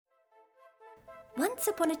Once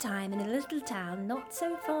upon a time, in a little town not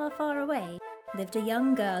so far, far away, lived a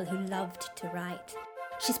young girl who loved to write.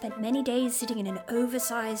 She spent many days sitting in an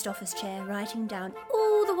oversized office chair, writing down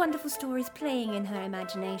all the wonderful stories playing in her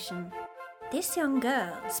imagination. This young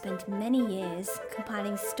girl spent many years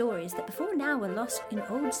compiling stories that before now were lost in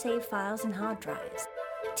old save files and hard drives.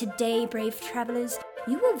 Today, brave travellers,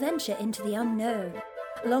 you will venture into the unknown.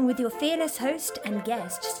 Along with your fearless host and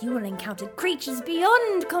guests, you will encounter creatures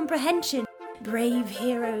beyond comprehension, brave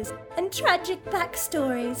heroes, and tragic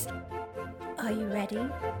backstories. Are you ready?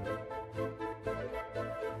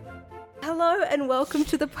 Hello and welcome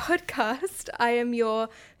to the podcast. I am your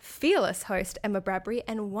fearless host, Emma Bradbury,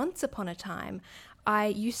 and once upon a time, I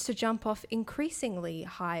used to jump off increasingly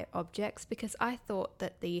high objects because I thought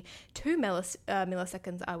that the 2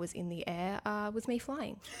 milliseconds I was in the air was me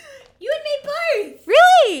flying. You and me both!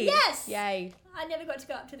 Really? Yes! Yay. I never got to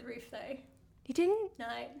go up to the roof though. You didn't? No.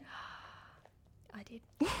 I did.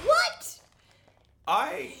 What?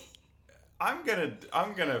 I'm gonna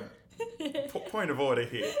point of order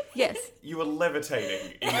here. Yes. You were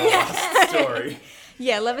levitating in your last story.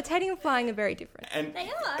 Yeah, levitating and flying are very different. And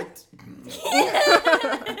They are.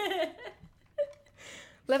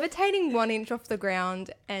 Levitating 1 inch off the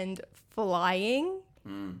ground and flying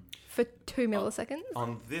for 2 milliseconds.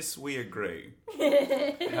 On this we agree.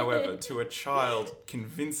 However, to a child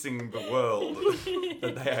convincing the world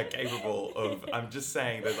that they are capable of, I'm just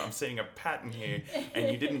saying that I'm seeing a pattern here and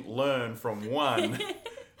you didn't learn from one.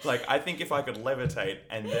 Like, I think if I could levitate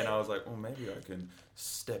and then I was like, well, maybe I can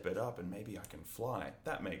step it up and maybe I can fly.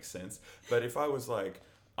 That makes sense. But if I was like,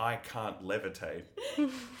 I can't levitate,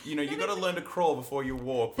 you know, you got to learn to crawl before you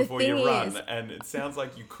walk, before you run. And it sounds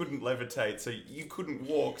like you couldn't levitate, so you couldn't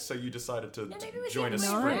walk, so you decided to join a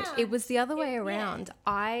sprint. It was the other way around.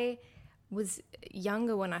 I was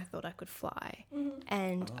younger when I thought I could fly,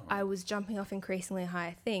 and I was jumping off increasingly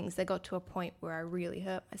higher things. They got to a point where I really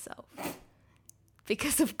hurt myself.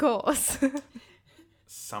 Because of course.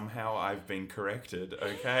 Somehow I've been corrected,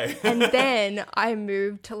 okay? And then I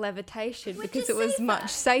moved to levitation because it was much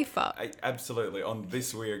safer. Absolutely, on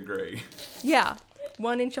this we agree. Yeah,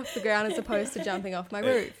 1 inch off the ground as opposed to jumping off my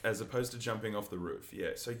roof. As opposed to jumping off the roof,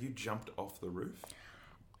 yeah. So you jumped off the roof?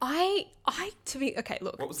 Look,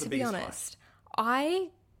 What was the to be biggest honest, I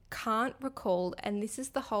can't recall, and this is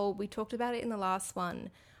the whole, we talked about it in the last one,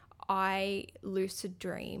 I lucid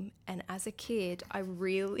dream, and as a kid I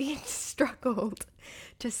really struggled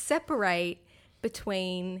to separate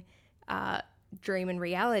between dream and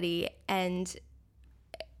reality, and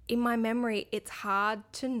in my memory it's hard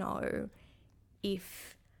to know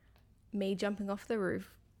if me jumping off the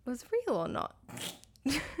roof was real or not.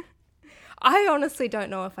 I honestly don't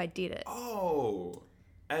know if I did it. Oh,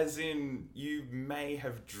 as in you may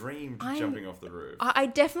have dreamed jumping off the roof. I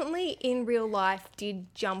definitely in real life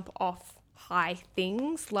did jump off high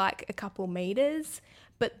things, like a couple meters,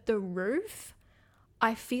 but the roof,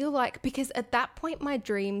 I feel like, because at that point my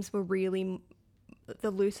dreams were really,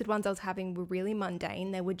 the lucid ones I was having were really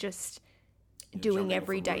mundane. They were just doing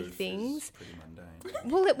everyday things. Pretty mundane.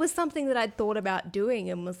 Well, it was something that I'd thought about doing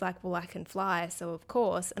and was like, well, I can fly, so of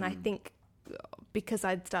course. And I think because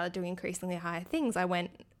I'd started doing increasingly higher things, I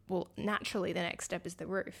went, well, naturally the next step is the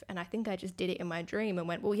roof. And I think I just did it in my dream and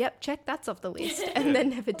went, well, yep, check, that's off the list. And then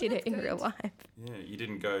never did it in real life. Yeah, you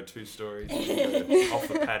didn't go 2 stories, you didn't go off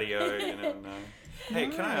the patio, you know, no. Hey,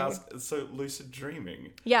 can I ask, so lucid dreaming.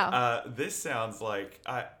 Yeah. This sounds like,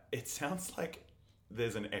 it sounds like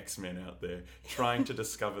there's an X-Men out there trying to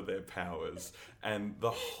discover their powers, and the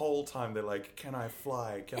whole time they're like, can I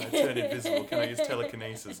fly? Can I turn invisible? Can I use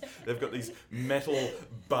telekinesis? They've got these metal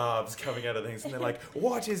barbs coming out of things, and they're like,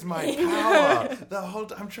 what is my power? The whole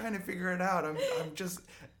time I'm trying to figure it out. I'm just,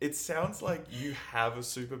 it sounds like you have a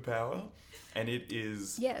superpower, and it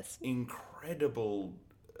is incredible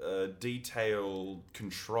detailed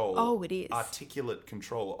control. Oh, it is. Articulate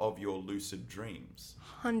control of your lucid dreams.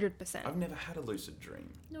 100%. I've never had a lucid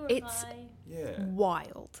dream. It's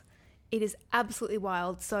wild. It is absolutely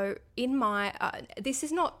wild. So in my, this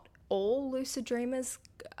is not all lucid dreamers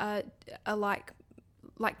are like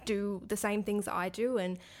do the same things I do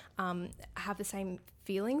and have the same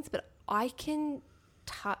feelings, but I can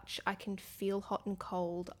touch, I can feel hot and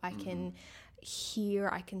cold, I can hear,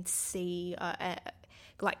 I can see,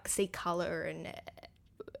 see color, and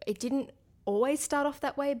it didn't always start off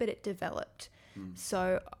that way, but it developed.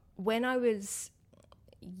 So when I was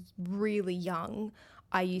really young,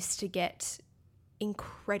 I used to get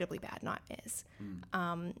incredibly bad nightmares,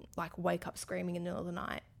 like wake up screaming in the middle of the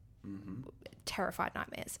night, terrified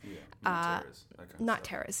nightmares. Terrors. Night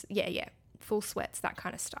terrors, full sweats, that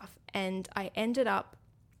kind of stuff. And I ended up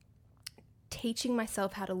teaching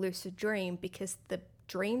myself how to lucid dream because the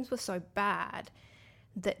dreams were so bad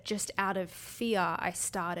that just out of fear, I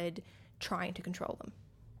started trying to control them.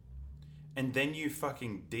 And then you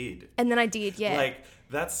fucking did. And then I did, yeah. Like,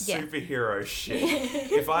 that's superhero shit.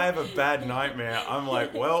 If I have a bad nightmare, I'm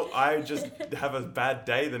like, well, I just have a bad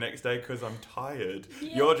day the next day because I'm tired.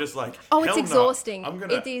 Yeah. You're just like, oh, it's exhausting. I'm going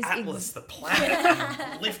to atlas the planet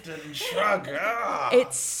and lift it and shrug. Ah.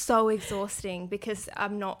 It's so exhausting because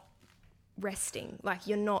I'm not resting. Like,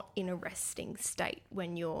 you're not in a resting state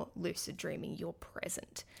when you're lucid dreaming. You're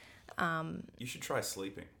present. You should try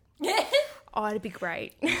sleeping. Oh, it'd be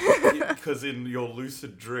great. Because in your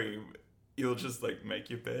lucid dream, you'll just like make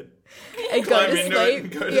your bed and go to sleep.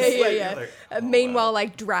 And go to sleep. Yeah. Like, meanwhile,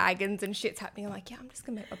 like dragons and shit's happening. I'm like, yeah, I'm just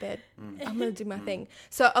gonna make my bed. I'm gonna do my thing.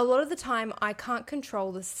 So a lot of the time, I can't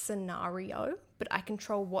control the scenario, but I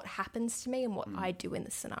control what happens to me and what I do in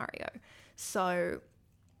the scenario. So,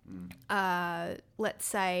 let's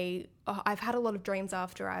say I've had a lot of dreams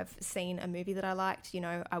after I've seen a movie that I liked. You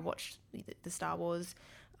know, I watched the Star Wars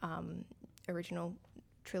original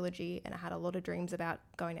trilogy, and I had a lot of dreams about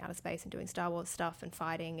going to outer space and doing Star Wars stuff and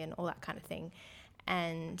fighting and all that kind of thing.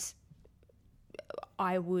 And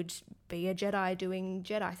I would be a Jedi doing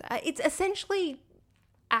Jedi. It's essentially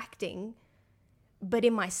acting, but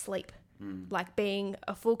in my sleep. Like being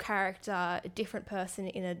a full character, a different person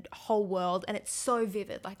in a whole world, and it's so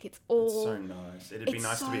vivid. Like it's all... It's so nice. It'd be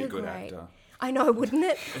nice to be a good actor. I know, wouldn't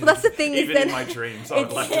it? Well, that's the thing. Even in my dreams, I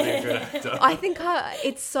would like to be a good actor. I think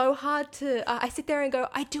it's so hard to... I sit there and go,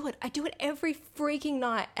 I do it every freaking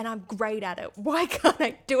night, and I'm great at it. Why can't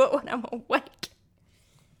I do it when I'm awake?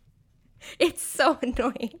 It's so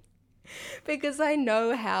annoying. Because I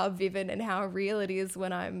know how vivid and how real it is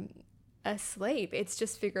when I'm asleep. It's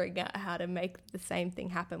just figuring out how to make the same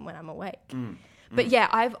thing happen when I'm awake. But yeah,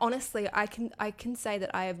 I can say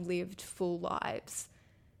that I have lived full lives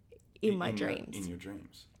in my dreams. In your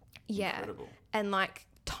dreams. Yeah. Incredible. And like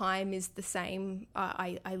time is the same.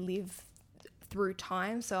 I live through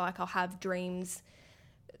time. So like I'll have dreams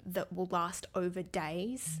that will last over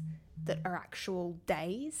days that are actual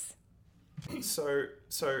days. So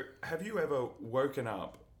have you ever woken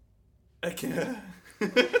up?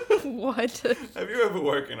 What? Have you ever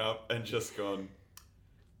woken up and just gone,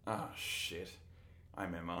 oh shit,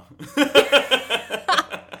 I'm Emma?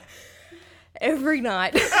 Every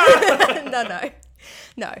night.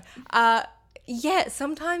 No. Yeah,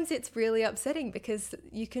 sometimes it's really upsetting because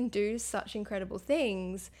you can do such incredible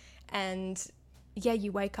things and yeah,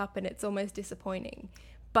 you wake up and it's almost disappointing.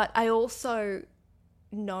 But I also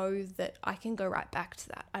know that I can go right back to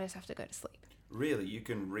that. I just have to go to sleep. Really? You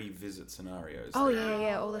can revisit scenarios? Oh,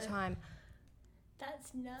 yeah, all the time.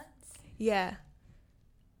 That's nuts. Yeah.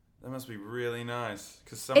 That must be really nice.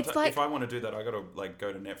 Because sometimes, like, if I want to do that, I got to like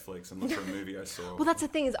go to Netflix and look for a movie I saw. Well, that's the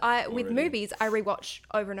thing is, with movies, I rewatch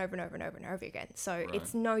over and over and over and over and over again. So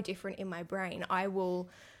it's no different in my brain. I will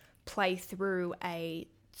play through a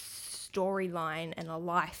storyline and a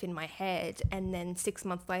life in my head, and then 6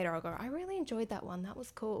 months later, I'll go, I really enjoyed that one. That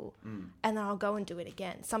was cool. And then I'll go and do it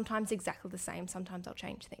again. Sometimes exactly the same. Sometimes I'll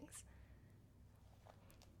change things.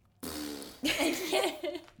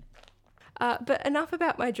 But enough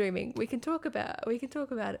about my dreaming. We can talk about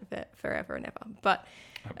it forever and ever. But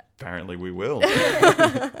apparently we will.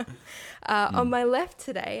 On my left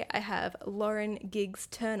today, I have Lauren Giggs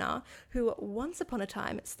Turner, who once upon a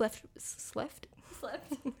time slept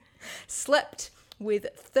with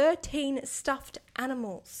 13 stuffed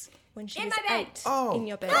animals when she was 8 in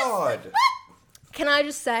your bed. God. Can I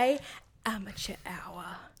just say, amateur hour.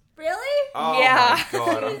 Really? Oh yeah. My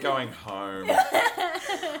God, I'm going home.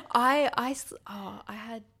 I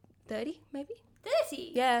had 30 maybe.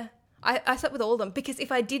 30? Yeah. I slept with all of them because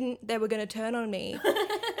if I didn't, they were going to turn on me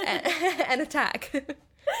and attack.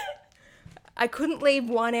 I couldn't leave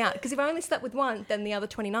one out because if I only slept with one, then the other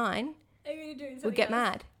 29 would get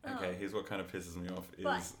mad. Okay, here's what kind of pisses me off is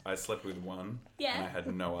What? I slept with one Yeah. and I had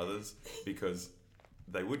no others because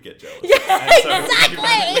they would get jealous. Yeah, and so exactly.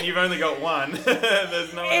 when you've only got one,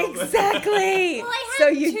 there's no one else. Exactly. Well, I had so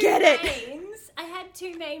you two get it. mains. I had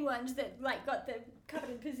two main ones that like got the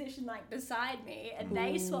coveted position like beside me, and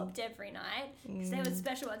they swapped every night because they were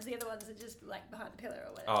special ones. The other ones are just like behind a pillar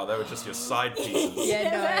or whatever. Oh, they were just your side pieces.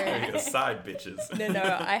 Yeah, They were your side bitches.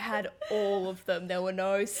 No, I had all of them. There were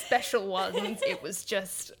no special ones. It was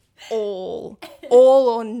just all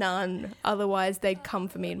or none. Otherwise, they'd come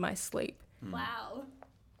for me in my sleep. Wow.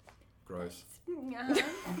 Gross. Uh-huh.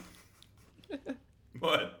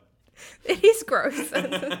 What? It is gross.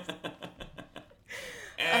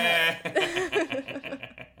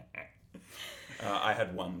 I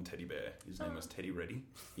had one teddy bear. His name was Teddy Reddy.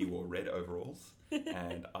 He wore red overalls,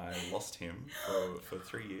 and I lost him for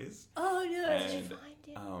 3 years. Oh no! And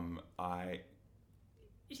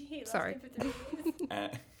Did you find him? Sorry.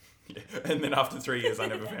 And then after 3 years, I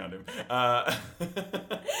never found him.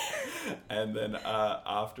 And then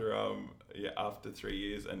after 3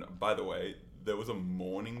 years, and by the way, there was a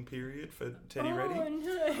mourning period for Teddy Reddy.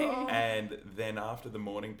 No. And then after the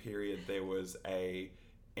mourning period, there was a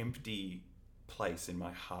empty place in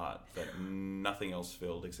my heart that nothing else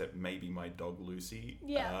filled except maybe my dog Lucy.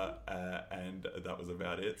 Yeah. And that was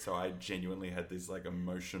about it. So I genuinely had this like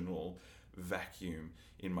emotional vacuum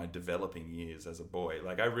in my developing years as a boy.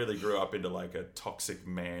 Like I really grew up into like a toxic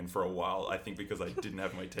man for a while, I think because I didn't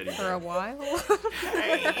have my teddy bear. For a while?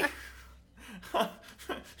 Hey!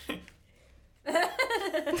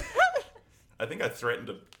 I think I threatened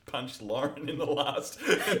to punch Lauren in the last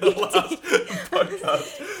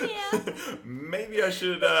podcast. Yeah. Maybe I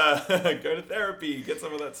should go to therapy, get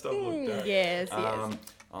some of that stuff looked at. Yes.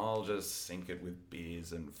 I'll just sink it with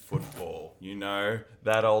beers and football. You know,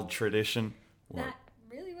 that old tradition. What? That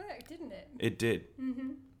really worked, didn't it? It did.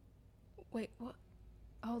 Wait, what?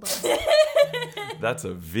 Hold on. That's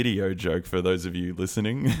a video joke for those of you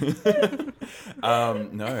listening. No,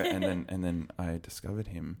 and then I discovered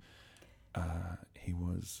him. He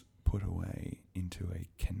was put away into a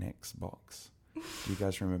K'NEX box. Do you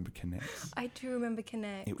guys remember K'NEX? I do remember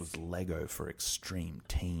K'NEX. It was Lego for extreme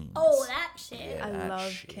teens. Oh, that shit. Yeah, I that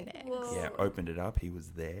love shit. K'NEX. Whoa. Yeah, opened it up. He was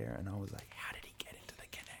there, and I was like, "How did he get into the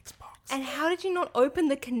K'NEX box?" And how did you not open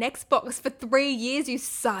the K'NEX box for 3 years, you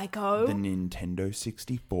psycho? The Nintendo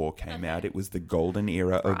 64 came out. It was the golden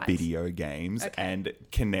era of Right. video games, Okay. and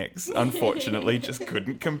K'NEX, unfortunately, just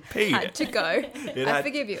couldn't compete. Had to go. It I had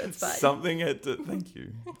forgive you, it's fine. Something had to. Thank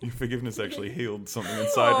you. Your forgiveness actually healed something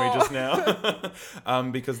inside me just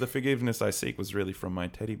now. Because the forgiveness I seek was really from my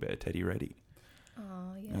teddy bear, Teddy Reddy.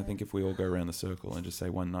 Oh, yeah. And I think if we all go around the circle and just say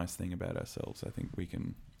one nice thing about ourselves, I think we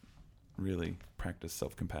can really practice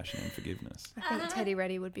self-compassion and forgiveness. I think Teddy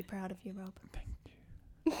Reddy would be proud of you, Rob. Thank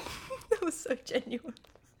you. That was so genuine.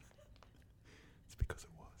 It's because it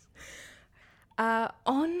was.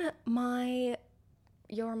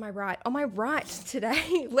 You're on my right. On my right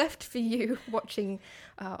today, left for you, watching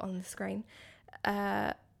on the screen,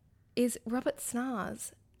 is Robert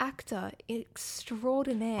Snars, actor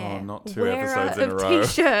extraordinaire. Oh, not 2 wearer episodes in a of row.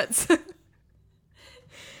 T-shirts,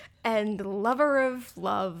 and lover of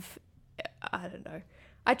love. I don't know.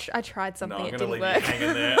 I tried something. No, I'm it going to didn't leave work. you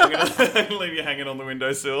hanging there. I'm going to leave you hanging on the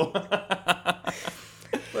windowsill.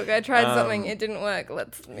 Look, I tried something. It didn't work.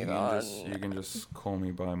 Let's move on. You can just call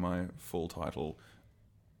me by my full title,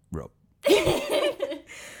 Rob.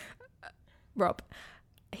 Rob,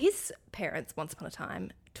 his parents, once upon a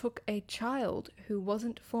time, took a child who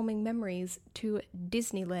wasn't forming memories to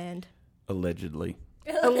Disneyland. Allegedly.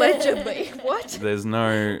 Allegedly. What? There's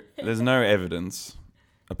no evidence,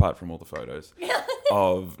 apart from all the photos,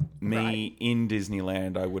 of me in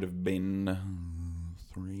Disneyland. I would have been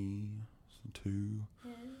 3, 2,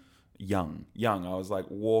 young. I was like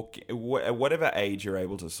at whatever age you're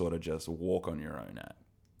able to sort of just walk on your own at.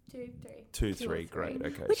 2, 3. 2, 3, great.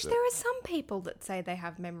 Okay. Which so- there are some people that say they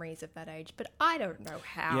have memories of that age, but I don't know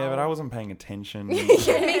how. Yeah, but I wasn't paying attention. Yeah,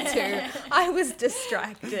 me too. I was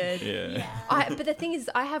distracted. Yeah. But the thing is,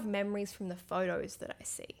 I have memories from the photos that I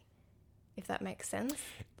see, if that makes sense.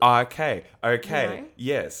 Okay. You know?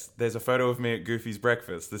 Yes, there's a photo of me at Goofy's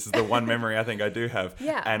breakfast. This is the one memory I think I do have.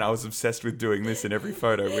 Yeah. And I was obsessed with doing this in every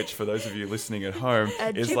photo, which for those of you listening at home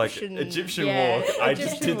is like Egyptian yeah, walk. I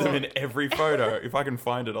just Egyptian did them walk. in every photo. If I can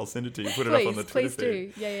find it, I'll send it to you. Put it up on the Twitter Please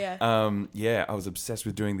feed. do. Yeah. Yeah, I was obsessed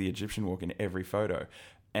with doing the Egyptian walk in every photo.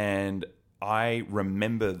 And I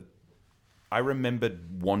remembered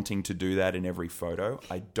wanting to do that in every photo.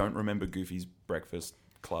 I don't remember Goofy's Breakfast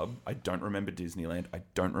Club. I don't remember Disneyland. I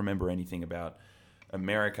don't remember anything about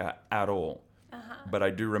America at all. But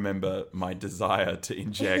I do remember my desire to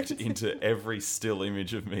inject into every still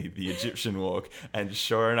image of me the Egyptian walk. And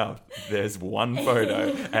sure enough, there's one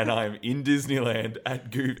photo and I'm in Disneyland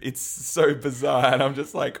at Goof. It's so bizarre. And I'm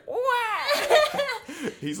just like, wow.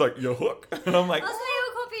 He's like, your hook? And I'm like, Oh,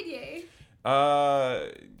 so you copied you?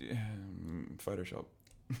 Photoshop.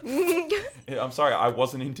 Yeah, I'm sorry, I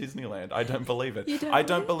wasn't in Disneyland. I don't believe it. I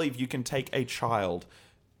don't believe you can take a child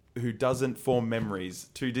who doesn't form memories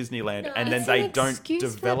to Disneyland and then It's they an don't excuse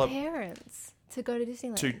develop for parents to go to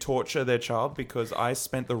Disneyland. to torture their child, because I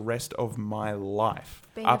spent the rest of my life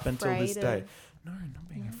Being up until this afraid day. of- No, not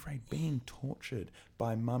being afraid, being tortured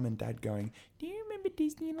by mum and dad going, do you remember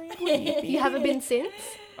Disneyland? Will you be You haven't been since?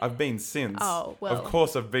 I've been since. Oh, well. Of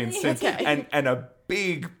course I've been since. Okay. And a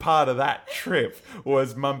big part of that trip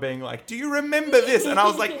was Mum being like, do you remember this? And I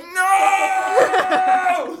was like, no!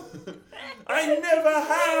 I never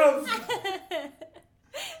have!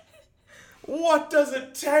 What does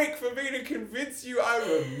it take for me to convince you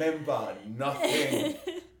I remember nothing,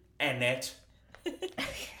 Annette?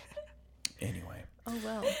 Anyway. Oh,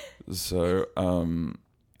 well. So,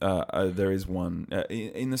 there is one,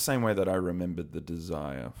 in the same way that I remembered the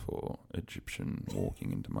desire for Egyptian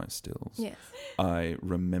walking into my stills. Yes. I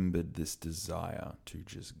remembered this desire to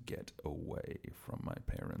just get away from my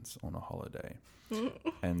parents on a holiday.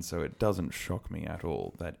 And so it doesn't shock me at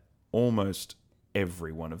all that almost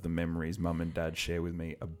every one of the memories Mum and Dad share with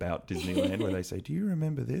me about Disneyland, where they say, do you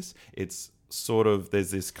remember this? It's sort of,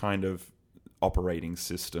 there's this kind of operating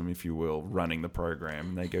system, if you will, running the program.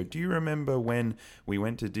 And they go, do you remember when we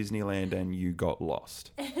went to Disneyland and you got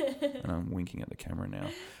lost? And I'm winking at the camera now.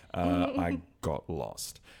 I got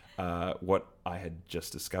lost. What I had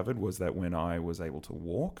just discovered was that when I was able to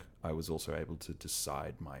walk, I was also able to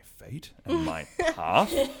decide my fate and my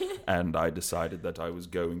path. And I decided that I was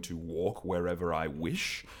going to walk wherever I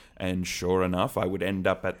wish. And sure enough, I would end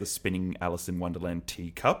up at the spinning Alice in Wonderland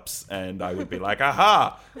teacups. And I would be like,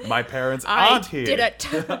 aha, my parents aren't here. I did it.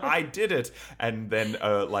 I did it. And then,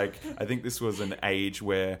 I think this was an age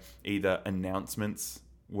where either announcements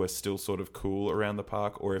were still sort of cool around the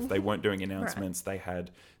park, or if they weren't doing announcements, they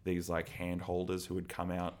had these like hand holders who would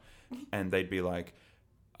come out and they'd be like,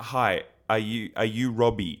 hi, are you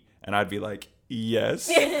Robbie? And I'd be like, yes.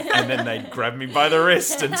 And then they'd grab me by the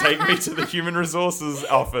wrist and take me to the human resources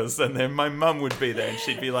office, and then my mum would be there and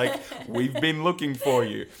she'd be like, we've been looking for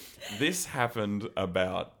you. This happened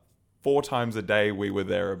about 4 times a day. We were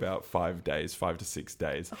there about 5 to 6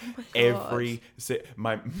 days. Oh my God.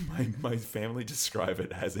 My family describe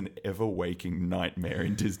it as an ever-waking nightmare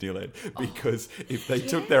in Disneyland, because if they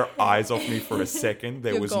took their eyes off me for a second,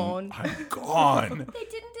 You're gone. I'm gone. They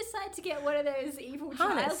didn't decide to get one of those evil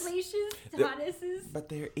Harness. child leashes, harnesses. But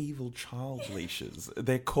they're evil child leashes.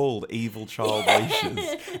 They're called evil child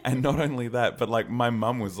leashes. And not only that, but like my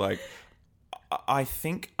mum was like, I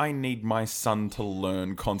think I need my son to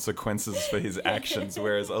learn consequences for his actions,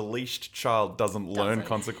 whereas a leashed child doesn't learn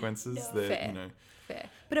consequences. No. They're, Fair. you know. Fair.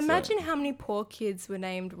 But imagine how many poor kids were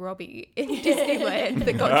named Robbie in Disneyland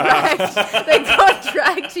that got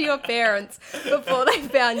dragged to your parents before they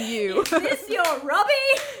found you. Is this your Robbie?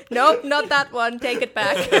 Nope, not that one. Take it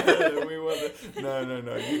back.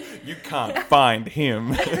 No. You can't find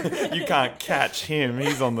him. You can't catch him.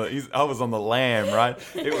 I was on the lam, right?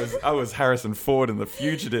 I was Harrison Ford in The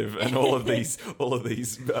Fugitive, and all of these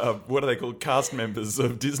what are they called, cast members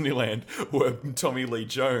of Disneyland were Tommy Lee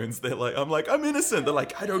Jones. I'm like, I'm innocent. They're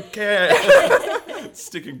like, I don't care.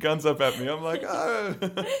 Sticking guns up at me. I'm like, oh.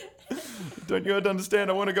 Don't you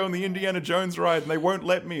understand? I want to go on the Indiana Jones ride, and they won't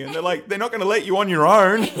let me. And they're like, they're not going to let you on your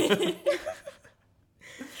own.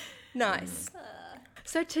 Nice.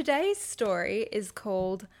 So today's story is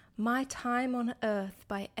called My Time on Earth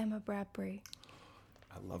by Emma Bradbury.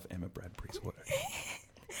 I love Emma Bradbury's work.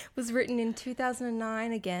 Was written in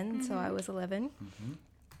 2009 again, so I was 11. Mm-hmm.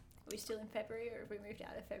 Are we still in February, or have we moved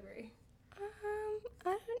out of February?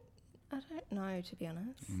 I don't know, to be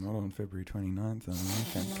honest. Not on February 29th.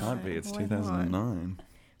 It can't be. It's we're 2009.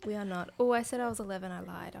 We are not. Oh, I said I was 11. I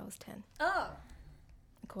lied. I was 10, Oh,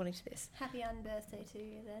 according to this. happy unbirthday to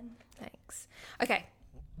you then. Thanks. Okay,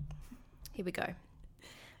 here we go.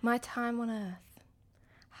 My time on Earth.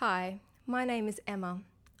 Hi, my name is Emma.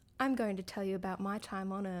 I'm going to tell you about my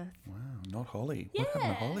time on Earth. Wow, not Holly. What happened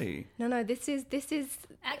to Holly? No, this is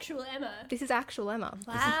Actual Emma. actual Emma.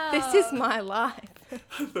 Wow. This is my life.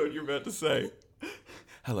 I thought you were about to say,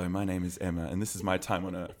 hello, my name is Emma, and this is my time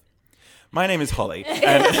on Earth. My name is Holly.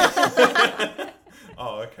 And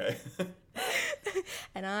oh, okay.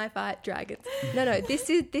 And I fight dragons. No, this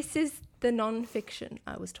is the non-fiction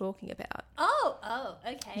I was talking about. Oh,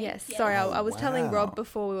 okay. Yes, Yeah. sorry, I was telling wow. Rob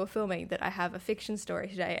before we were filming that I have a fiction story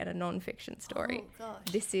today and a non-fiction story. Oh,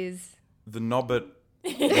 gosh. This is... The Nobbit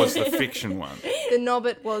was the fiction one. The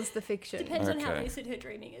Nobbit was the fiction. Depends on how Okay. lucid her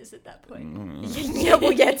dreaming is at that point. Yeah,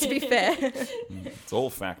 well, yeah, to be fair. It's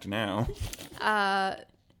all fact now.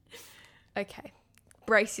 Okay.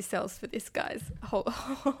 Brace yourselves for this, guys.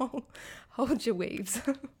 Hold your weaves.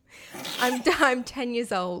 I'm 10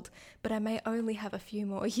 years old, but I may only have a few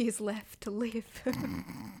more years left to live.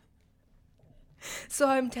 So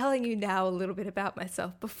I'm telling you now a little bit about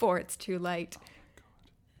myself before it's too late.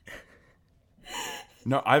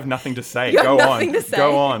 No, I have nothing to say. You have Go nothing on. to say.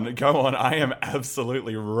 Go on. I am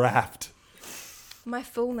absolutely rapt. My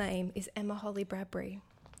full name is Emma Holly Bradbury.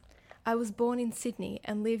 I was born in Sydney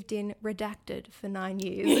and lived in Redacted for 9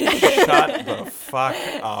 years. Shut the fuck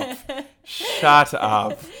up. Shut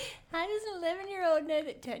up. How does an 11-year-old know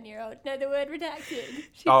that 10-year-old know the word redacted?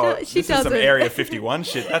 She this is doesn't. some Area 51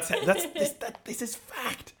 shit. This is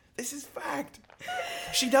fact. This is fact.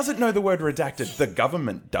 She doesn't know the word redacted. The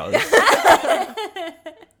government does.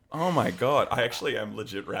 Oh my god. I actually am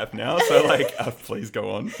legit rap now, so please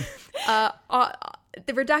go on.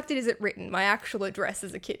 The redacted isn't written. My actual address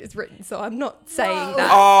as a kid is written, so I'm not saying that.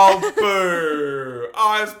 Oh, boo.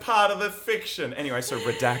 I was part of the fiction. Anyway, so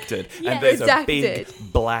redacted. Yeah, and there's redacted. a big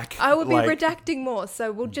black... I will be redacting more, so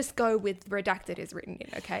we'll just go with redacted is written in,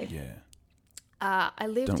 okay? Yeah. I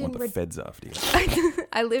lived Don't in want the feds after you.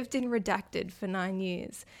 I lived in Redacted for 9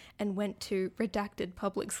 years and went to Redacted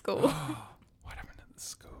Public School. What happened to the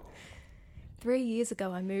school? 3 years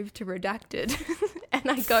ago, I moved to Redacted, and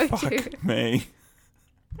I go Fuck me.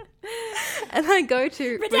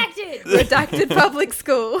 Redacted! Redacted Public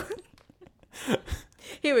School.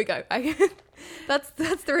 Here we go. That's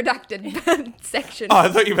the redacted section. Oh, I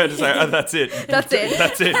thought you were about to say, that's it. That's it.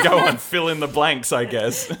 That's it. Go on, fill in the blanks, I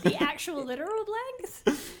guess. The actual literal blanks?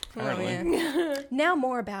 Apparently. Yeah. Now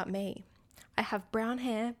more about me. I have brown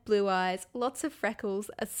hair, blue eyes, lots of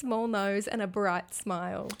freckles, a small nose, and a bright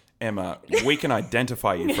smile. Emma, we can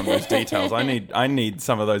identify you from those details. I need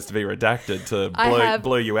some of those to be redacted to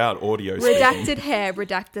blow you out audio Redacted speaking. hair,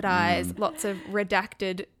 redacted eyes, lots of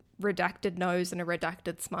redacted nose, and a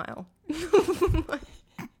redacted smile. I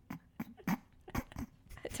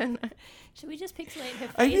don't know. Should we just pixelate her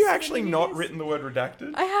face? Have you for the actually not videos? written the word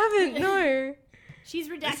redacted? I haven't, no. She's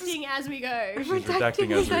redacting as we go.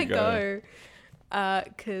 redacting as we go.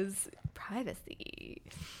 Because privacy.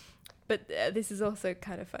 But this is also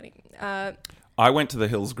kind of funny. I went to the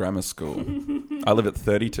Hills Grammar School. I live at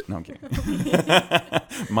 32. No, I'm kidding.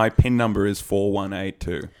 My PIN number is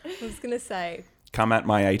 4182. I was going to say. Come at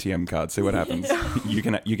my ATM card. See what happens. You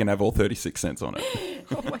can have all 36 cents on it.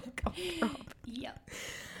 Oh my God, Rob. Yep.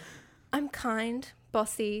 I'm kind,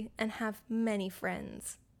 bossy, and have many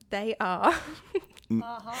friends. They are...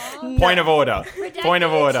 Point of order. Redacted. Point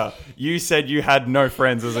of order. You said you had no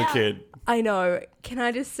friends as a kid. I know. Can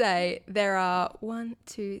I just say there are 1,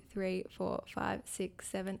 2, 3, 4, 5, 6,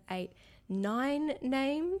 7, 8, 9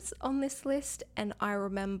 names on this list, and I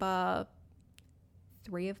remember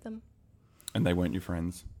 3 of them. And they weren't your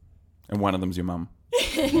friends. And one of them's your mum.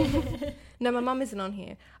 No, my mum isn't on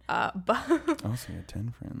here. But Oh, so you had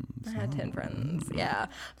 10 friends. I had 10 friends, yeah.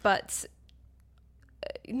 But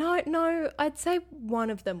no, I'd say one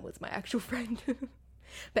of them was my actual friend.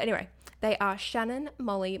 But anyway, they are Shannon,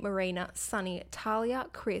 Molly, Marina, Sunny, Talia,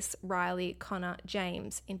 Chris, Riley, Connor,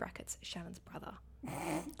 James, in brackets, Shannon's brother.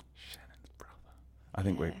 Shannon's brother. I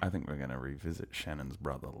think we're going to revisit Shannon's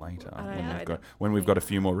brother later I don't know. when we've got a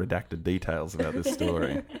few more redacted details about this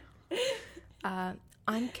story.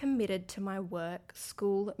 I'm committed to my work,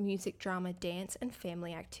 school, music, drama, dance, and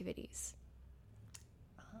family activities.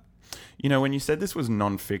 You know, when you said this was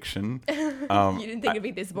non-fiction, You didn't think it'd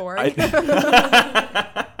be this boring?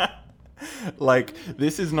 like,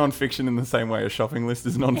 this is non-fiction in the same way a shopping list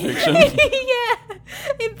is non-fiction. Yeah,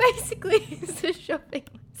 it basically is a shopping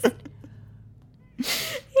list.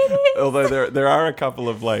 It is. Although there are a couple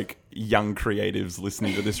of young creatives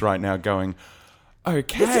listening to this right now going,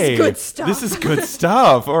 okay, This is good stuff. This is good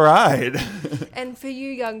stuff. All right. And for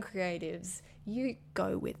you young creatives, you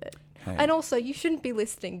go with it. Hey. And also, you shouldn't be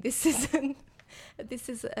listening. This is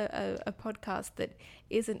a podcast that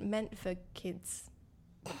isn't meant for kids.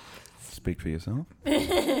 Speak for yourself.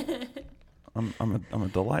 I'm a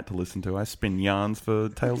delight to listen to. I spin yarns for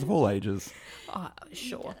tales of all ages.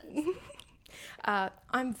 Sure.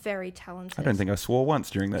 I'm very talented. I don't think I swore once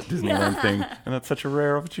during that Disneyland thing, and that's such a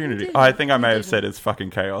rare opportunity. I think I may have said it's fucking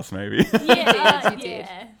chaos, maybe. Yeah, You did.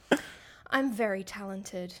 I'm very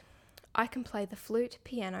talented. I can play the flute,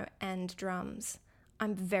 piano, and drums.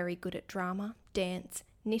 I'm very good at drama, dance,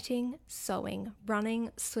 knitting, sewing,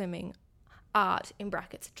 running, swimming, art, in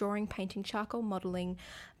brackets, drawing, painting, charcoal, modelling,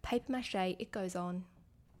 paper mache, it goes on.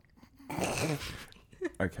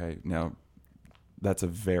 Okay, now that's a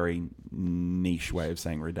very niche way of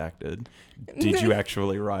saying redacted. Did you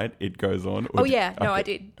actually write "it goes on"? Oh yeah, no, I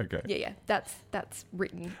did. Okay. Yeah, that's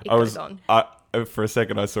written. It I goes was on. For a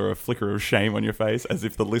second I saw a flicker of shame on your face, as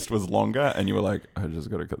if the list was longer, and you were like, "I just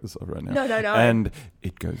got to cut this off right now." No. And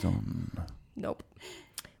it goes on. Nope.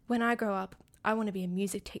 When I grow up, I want to be a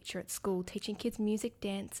music teacher at school, teaching kids music,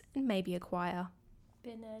 dance, and maybe a choir.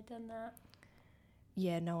 Been there, done that.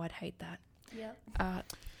 Yeah, no, I'd hate that. Yep.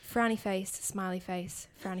 frowny face, smiley face,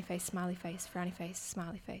 frowny face, smiley face, frowny face,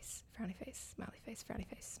 smiley face, frowny face, smiley face, frowny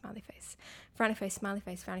face, smiley face, frowny face, smiley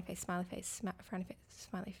face, frowny face, smiley face, frowny face,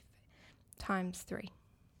 smiley face, times 3.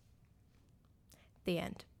 The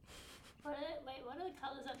end. What are the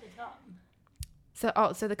colours at the top?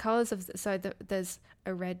 So the colours of there's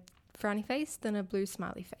a red frowny face, then a blue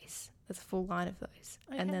smiley face. There's a full line of those,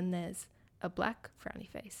 and then there's a black frowny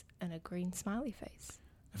face and a green smiley face.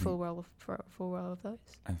 A full row of those.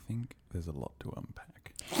 I think there's a lot to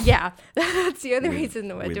unpack. Yeah, that's the only reason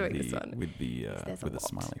that we're doing this one. With the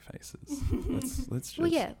smiley faces. Let's just. Well,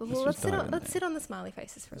 yeah. Let's sit on the smiley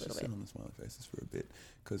faces for a little bit. Let's sit on the smiley faces for a bit,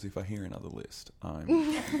 because if I hear another list,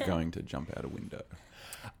 I'm going to jump out a window.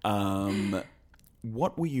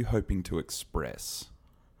 What were you hoping to express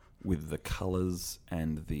with the colours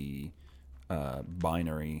and the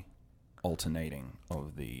binary alternating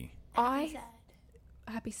of the...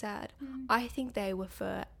 Happy, sad. I think they were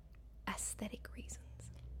for aesthetic reasons.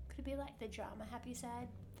 Could it be like the drama happy, sad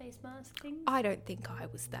face mask thing? I don't think I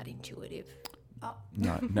was that intuitive. Oh.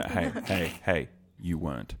 No, hey, you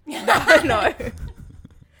weren't. No.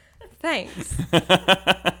 Thanks.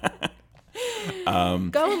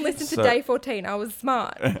 Go and listen to Day 14. I was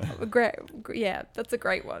smart. Great. Yeah, that's a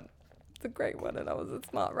great one. It's a great one, and I was a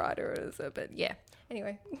smart writer. But yeah.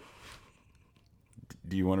 Anyway.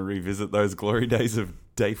 Do you want to revisit those glory days of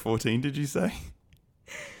Day 14? Did you say?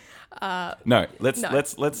 No. Let's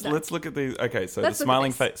look at these. Okay, so the smiley,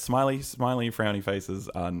 frowny faces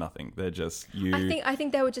are nothing. They're just you. I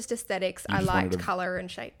think they were just aesthetics. I liked color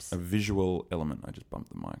and shapes. A visual element. I just bumped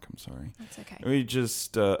the mic. I'm sorry. That's okay. We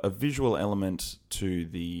just a visual element to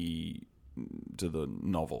the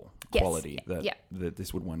novel quality that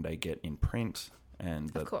this would one day get in print, and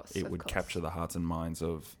that it would capture the hearts and minds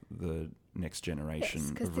of the next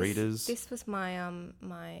generation of readers. This was my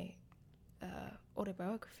my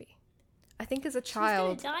autobiography. I think as a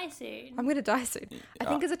child... She's going to die soon. I'm going to die soon. I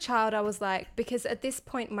think as a child I was like... Because at this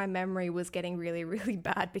point my memory was getting really, really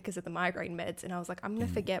bad because of the migraine meds. And I was like, I'm going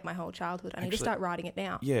to forget my whole childhood. I need to start writing it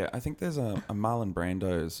now. Yeah, I think there's a Marlon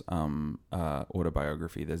Brando's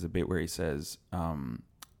autobiography. There's a bit where he says,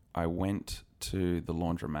 I went to the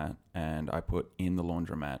laundromat and I put in the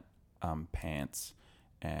laundromat pants,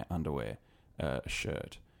 underwear, a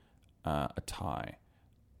shirt, a tie,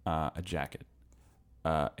 a jacket.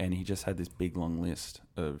 And he just had this big long list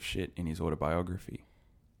of shit in his autobiography.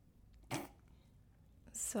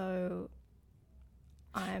 So,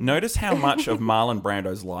 notice how much of Marlon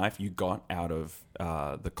Brando's life you got out of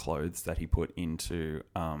the clothes that he put into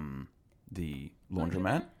the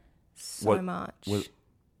laundromat. So much.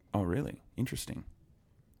 Oh, really? Interesting.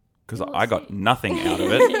 Because I got nothing out of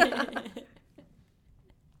it.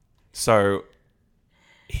 So,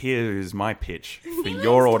 here's my pitch for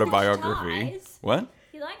your autobiography. What?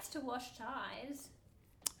 He likes to wash ties.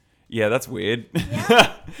 Yeah, that's weird.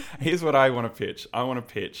 Yeah. Here's what I want to pitch. I want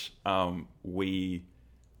to pitch we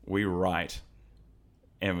write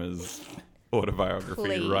Emma's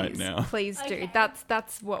autobiography right now. Please do.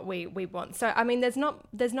 That's what we want. So I mean, there's not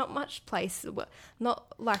much place.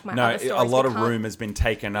 Not like my other stories. A lot of room has been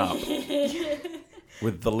taken up.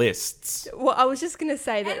 With the lists. Well, I was just going to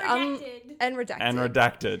say that... And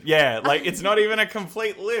redacted. Yeah, like it's not even a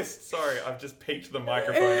complete list. Sorry, I've just peaked the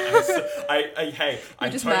microphone. I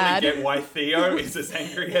totally get why Theo is as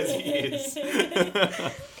angry as he is.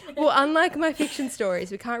 Well, unlike my fiction stories,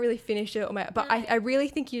 we can't really finish it. But I really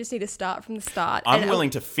think you just need to start from the start. I'm willing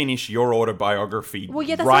to finish your autobiography well,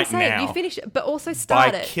 yeah, that's right what I'm saying. now. You finish it, but also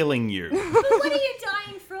start by killing you. But what are you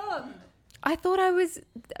dying from? I thought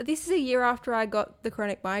this is a year after I got the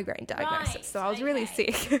chronic migraine diagnosis, right, so I was really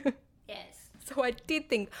sick. Yes. So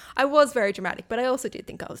I was very dramatic, but I also did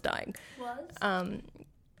think I was dying.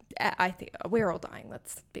 I think we're all dying,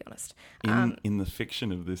 let's be honest. In the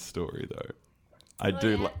fiction of this story, though, I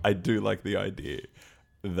do like the idea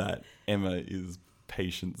that Emma is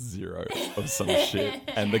patient zero of some shit,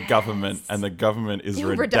 and the government is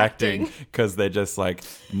redacting because they're just like,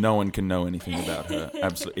 no one can know anything about her.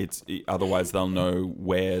 Absolutely, otherwise they'll know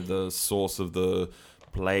where the source of the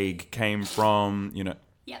plague came from. You know.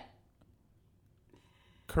 Yep.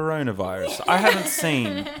 Coronavirus.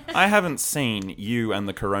 I haven't seen you and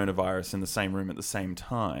the coronavirus in the same room at the same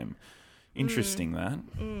time. Interesting that.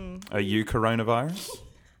 Are you coronavirus?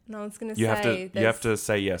 No, I was going to you say... You have to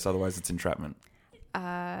say yes, otherwise it's entrapment.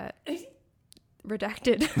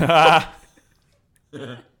 Redacted.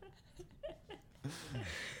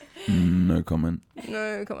 No comment.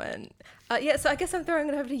 No comment. Yeah, so I guess I'm throwing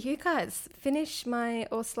it over to you guys. Finish write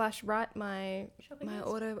the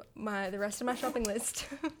rest of my shopping list.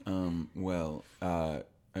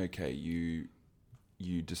 Okay, you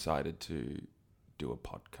you decided to do a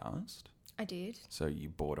podcast. I did. So you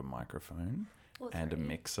bought a microphone and a three.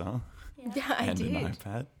 mixer Yeah, I and did. an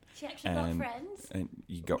iPad. She actually got friends. And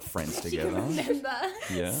you got friends She together. can remember.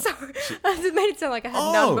 Yeah. Sorry, it made it sound like I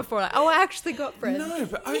had none before. Like, I actually got friends. No,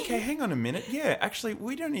 but okay, hang on a minute. Yeah, actually,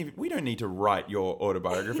 we don't need to write your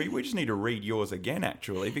autobiography. We just need to read yours again,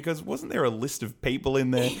 actually, because wasn't there a list of people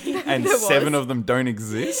in there, and There 7 was. of them don't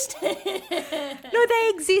exist? No,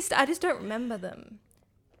 they exist. I just don't remember them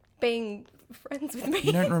being friends with me.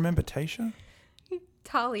 You don't remember Tasha?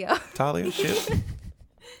 Talia. Talia? Shit.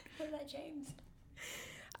 What about James?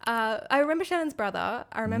 I remember Shannon's brother.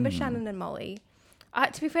 I remember Shannon and Molly.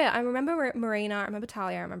 To be fair, I remember Marina. I remember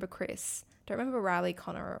Talia. I remember Chris. Don't remember Riley,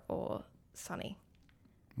 Connor, or Sonny.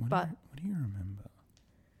 What do you remember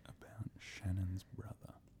about Shannon's brother?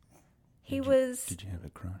 Did Did you have a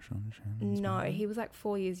crush on Shannon's No, brother? he was like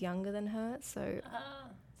 4 years younger than her. So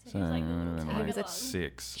So he was like you a would have little been He was like a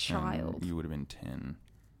 6. and child. You would have been 10.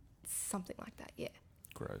 something like that. Yeah.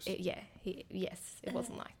 Gross. Yes, it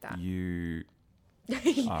wasn't like that. You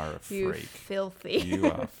are a You freak. filthy. You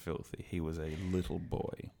are filthy. He was a little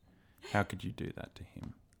boy. How could you do that to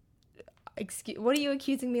him? What are you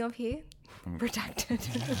accusing me of here? Mm. Redacted.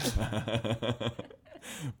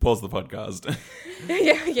 Pause the podcast.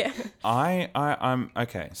 yeah. I'm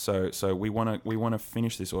okay. So we want to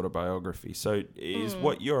finish this autobiography. So is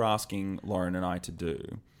what you're asking Lauren and I to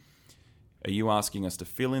do? Are you asking us to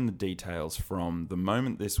fill in the details from the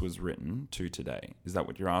moment this was written to today? Is that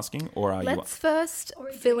what you're asking, or are Let's first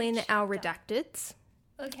Or fill in breach our that. redacteds,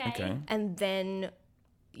 Okay. you okay? and then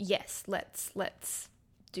yes, let's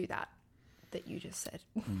do that you just said.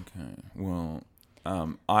 Okay. Well,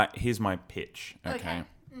 here's my pitch. Okay.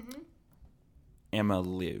 Emma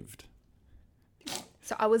lived.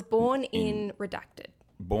 So I was born in redacted.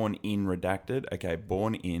 Born in redacted. Okay.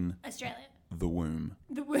 Born in Australia. the womb.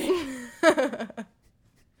 The womb.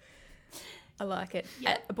 I like it.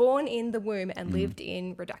 Yep. Born in the womb and lived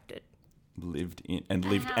in redacted. Lived in and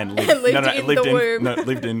lived and Uh-huh. lived. Lived no, in lived the in. womb. No,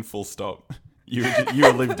 lived in. Full stop. You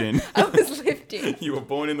were lived in. I was lived in. You were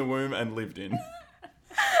born in the womb and lived in.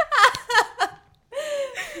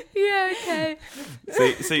 Yeah, okay.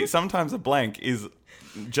 See, sometimes a blank is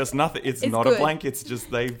just nothing. It's not good. a blank. It's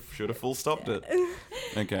just they should have full stopped it.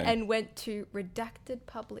 Okay. And went to redacted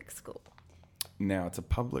public school. Now it's a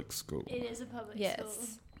public school. It is a public Yes.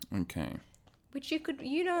 school. Okay. Which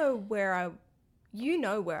you know where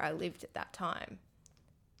I lived at that time.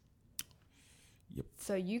 Yep.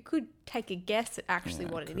 So you could take a guess at actually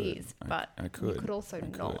Yeah, what I it could. is, I but you could. could also I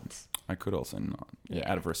could. not. I could also not. Yeah,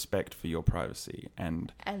 Yeah. out of respect for your privacy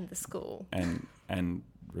and And the school.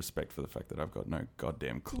 respect for the fact that I've got no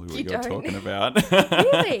goddamn clue You what you're don't. talking about.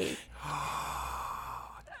 Really?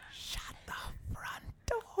 Shut the front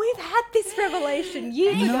door. We've had this revelation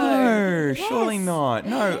years ago. No, surely Yes. not.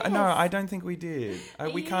 No, Yes. no, I don't think we did.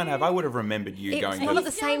 We can't have. I would have remembered you It going was to not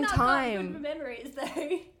the same Still not got time. good memories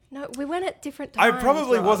though. No, we went at different I times.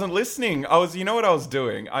 probably Rob. wasn't listening. You know what I was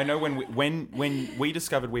doing? I know when we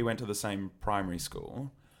discovered we went to the same primary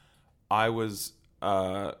school, I was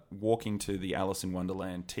walking to the Alice in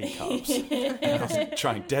Wonderland teacups, and I was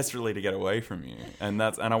trying desperately to get away from you, and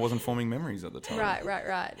I wasn't forming memories at the time.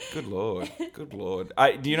 Right. Good lord.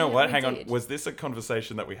 Do you know Yeah, what? we Hang on. did. Was this a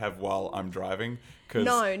conversation that we have while I'm driving? 'Cause-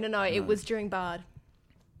 No. It was during Bard.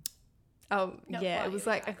 Oh, Not yeah. while It was you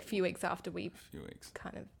were like a few weeks after we few weeks.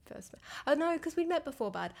 kind of first met. Oh, no, because we'd met before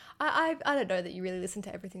Bard. I don't know that you really listened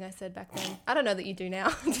to everything I said back then. I don't know that you do now,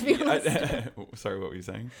 to be honest. Sorry, what were you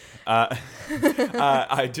saying? I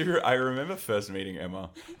remember first meeting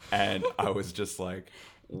Emma, and I was just like,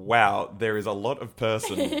 wow, there is a lot of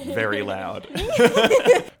person very loud.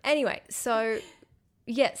 Anyway, so,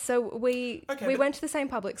 yeah, so we Okay, we but- went to the same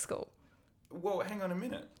public school. Well, hang on a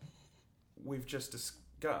minute. We've just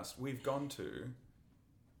discussed, we've gone to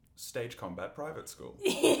Stage Combat Private School,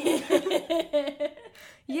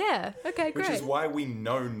 Yeah, okay, which great. is why we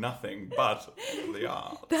know nothing but the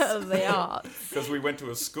arts. They are. Because we went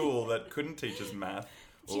to a school that couldn't teach us math.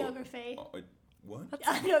 or- Geography. What?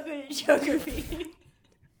 I'm not good at geography.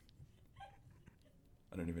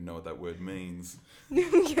 I don't even know what that word means.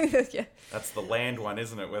 Yeah. That's the land one,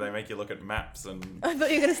 isn't it? Where they make you look at maps and I thought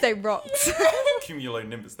you were going to say rocks.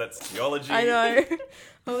 cumulonimbus. That's geology. I know.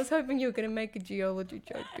 I was hoping you were going to make a geology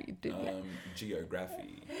joke, but you didn't.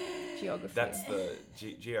 Geography. Geography. That's the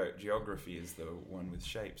geography is the one with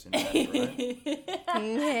shapes in it, right?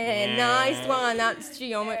 Yeah, nice one. That's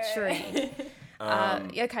geometry.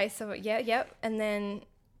 Okay, so yep. And then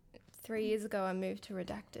 3 years ago, I moved to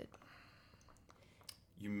Redacted.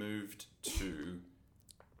 You moved to.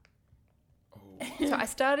 Oh, So I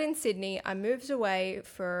started in Sydney. I moved away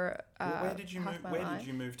for Where did you half move? my Where life. did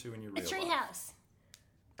you move to in your A real life? treehouse.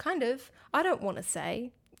 Kind of. I don't want to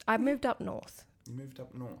say. I moved up north. You moved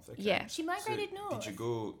up north. Okay. Yeah. She migrated north.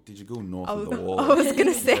 Did you go north I of was, the wall? I was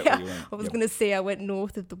gonna Is say. that where you went? I was Yep. gonna say I went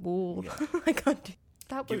north of the wall. Yeah. I can't do.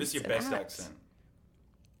 That Give was us your an best act. accent.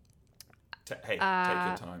 Take your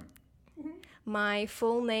time. My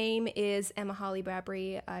full name is Emma Holly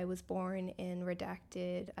Bradbury. I was born in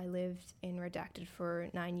Redacted. I lived in Redacted for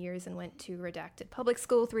 9 years and went to Redacted public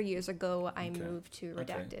school. 3 years ago, I moved to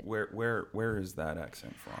Redacted. Okay. Where is that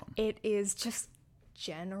accent from? It is just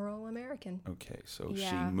general American. Okay, so Yeah.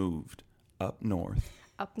 she moved up north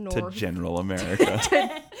Up to north. General America.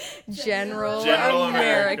 General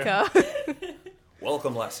America. America.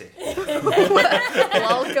 Welcome, Lassie.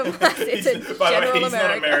 Welcome, Lassie, to By the way, General he's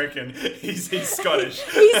not America. American. He's Scottish.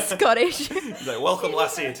 He's Scottish. He's like, welcome,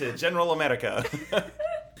 Lassie, to General America.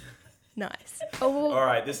 Nice. Oh, All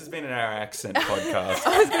right, this has been our accent podcast.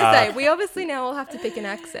 I was going to say, we obviously now all have to pick an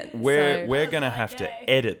accent. We're so. going to have to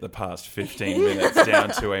edit the past 15 minutes down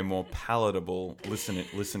to a more palatable listening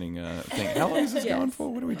thing. How long is this going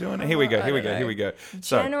for? What are we doing? Here we go.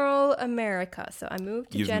 So, General America. So I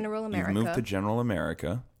moved to General America. You've moved to General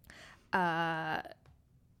America. I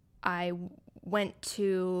went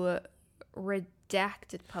to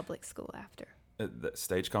Redacted public school after. The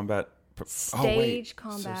stage combat. Stage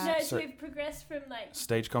combat. No, so So- we've progressed from like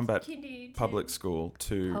Stage combat kindy to public school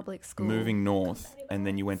to Public school. moving north, and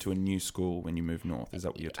then you went to a new school when you moved north. Is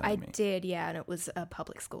that what you're I telling me? did, yeah, and it was a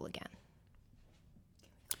public school again.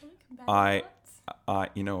 I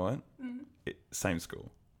you know what? Same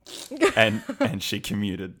school, and she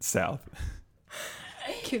commuted south.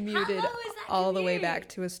 Commuted How long was that all the way commute? back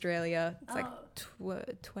to Australia. It's like Oh.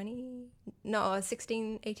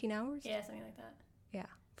 16, 18 hours. Yeah, something like that. Yeah,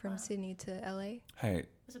 from Sydney to LA. Hey,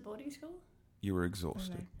 Was it boarding school? you were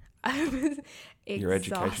exhausted. I was Your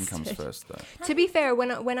education comes exhausted. first, though. To be fair,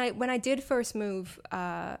 when I did first move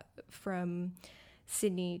from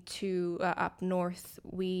Sydney to up north,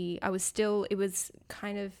 it was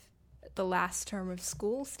kind of the last term of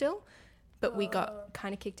school still, but we got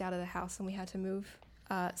kind of kicked out of the house and we had to move.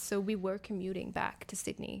 So we were commuting back to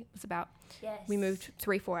Sydney. It was about we moved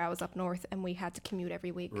 3-4 hours up north and we had to commute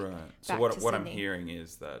every week. Right. So back what to I'm Sydney. hearing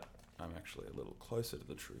is that I'm actually a little closer to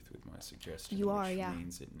the truth with my suggestion. You are, which yeah.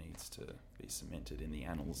 means it needs to be cemented in the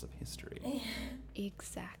annals of history.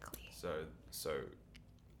 Exactly. So,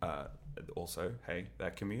 also, hey,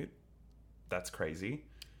 that commute, that's crazy.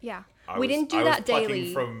 Yeah. I We was- didn't do I that was plucking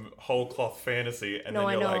daily. from whole cloth fantasy, and No, then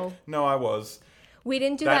I you're know. like, no, I was. We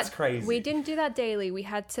didn't do That's that. crazy. We didn't do that daily. We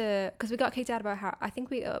had to because we got kicked out of our house. I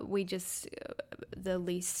think we just the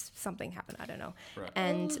lease something happened. I don't know. Right.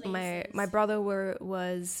 And Oh, my leases. brother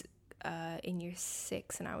was in year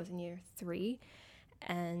 6 and I was in year 3,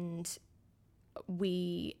 and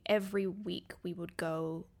every week we would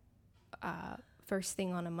go. First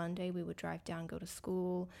thing on a Monday, we would drive down, go to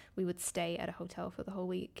school. We would stay at a hotel for the whole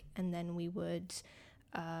week, and then we would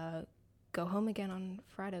go home again on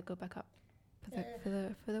Friday. Go back up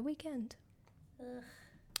for the weekend.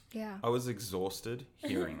 Yeah, I was exhausted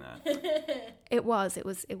hearing that. it was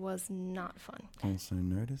not fun. Also,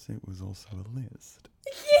 notice it was also a list.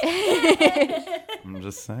 I'm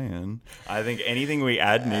just saying. I think anything we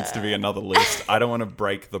add needs to be another list. I don't want to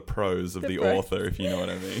break the prose of the prose. author, if you know what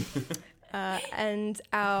I mean. And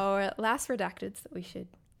our last redacteds that we should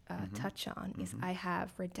touch on is I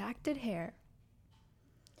have redacted hair.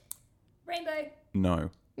 Rainbow. No.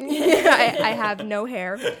 I have no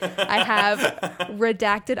hair. I have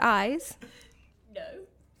redacted eyes. No.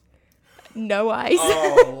 No eyes.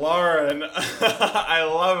 Oh, Lauren. I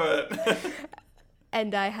love it.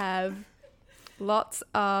 And I have lots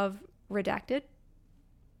of redacted.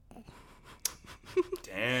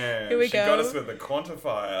 Damn. Here we she got go. us with the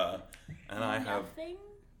quantifier. And I Nothing.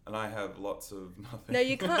 have lots of nothing. No,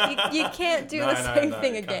 you can't. You can't do the same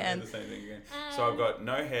thing again. Can't do the same thing again. So I've got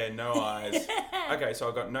no hair, no eyes. Okay, so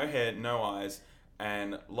I've got no hair, no eyes,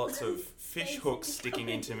 and lots of fish hooks sticking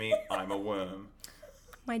into me. I'm a worm.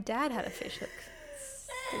 My dad had a fish hook.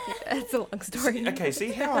 It's a long story. Okay,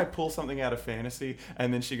 see how I pull something out of fantasy,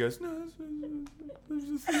 and then she goes, "No,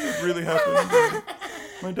 it really happened."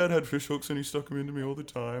 My dad had fish hooks, and he stuck them into me all the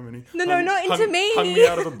time, and he not into me. hung me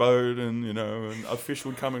out of a boat, and and a fish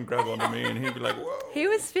would come and grab onto me, and he'd be like, "Whoa." He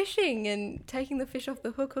was fishing and taking the fish off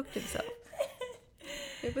the hook, hooked himself.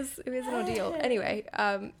 It was an ordeal. Anyway,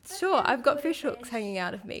 sure, I've got fish hooks hanging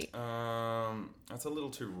out of me. That's a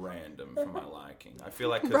little too random for my liking. I feel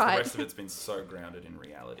like because Right. the rest of it's been so grounded in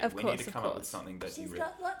reality. Of We course, need to of come up with course. something that you She's really...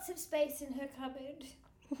 got lots of space in her cupboard.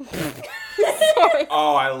 Sorry.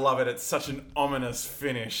 Oh, I love it. It's such an ominous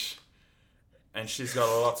finish. And she's got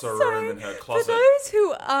lots of room in her closet. For those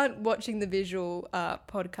who aren't watching the visual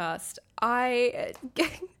podcast,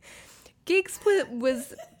 Gigs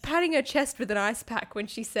was patting her chest with an ice pack when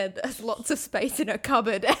she said there's lots of space in her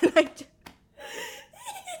cupboard, and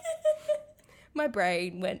my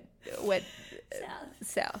brain went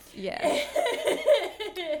south. Yeah.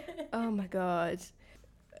 Oh my god.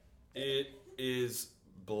 It is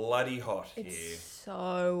bloody hot here. It's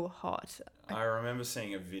so hot. I remember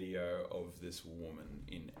seeing a video of this woman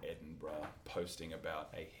in Edinburgh posting about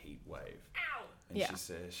a heat wave. Ow! And Yeah. she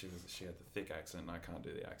said she had the thick accent, and I can't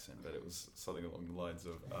do the accent, but it was something along the lines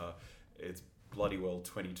of it's bloody well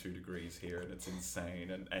 22 degrees here and it's insane.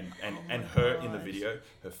 And her in the video,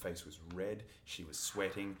 her face was red, she was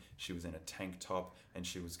sweating, she was in a tank top, and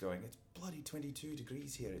she was going, it's bloody 22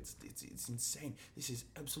 degrees here, it's insane, this is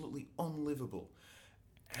absolutely unlivable.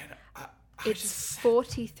 And It's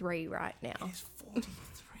 43 right now. It's 43.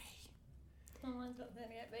 Oh, mine's got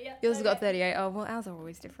 38, but yeah. Yours has got 38. Oh, well, ours are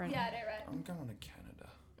always different. Yeah, I know, right? I'm going to Canada.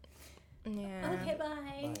 Yeah. Okay,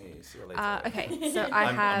 bye. Bye, see you later. Okay, so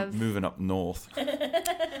I'm moving up north. I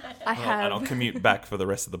And I'll have commute back for the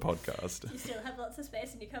rest of the podcast. You still have lots of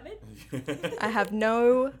space in your cupboard? I have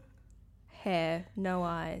no hair, no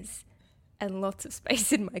eyes, and lots of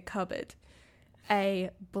space in my cupboard. A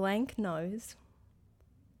blank nose.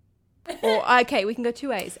 Or okay, we can go two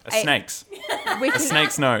ways. A snake's. We A can,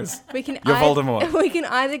 snake's nose. we can You're Voldemort. We can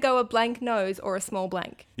either go a blank nose or a small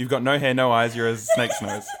blank. You've got no hair, no eyes, you're a snake's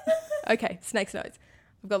nose. Okay, snake's nose.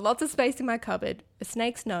 I've got lots of space in my cupboard, a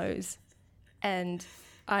snake's nose, and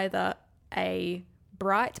either a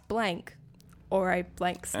bright blank or a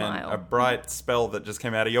blank smile. And a bright spell that just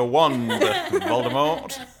came out of your wand,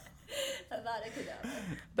 Voldemort. Avada Kedavra.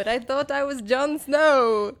 But I thought I was Jon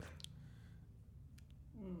Snow.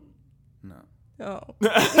 No. Oh.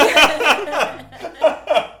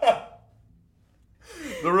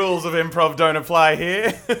 The rules of improv don't apply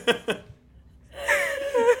here.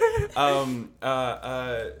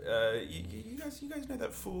 You guys know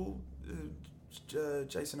that fool,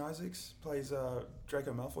 Jason Isaacs plays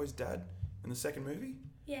Draco Malfoy's dad in the second movie?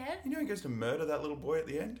 Yeah? You know he goes to murder that little boy at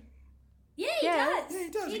the end? Yeah, he Yeah. does. Yeah, he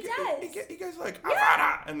does. He does. He goes like,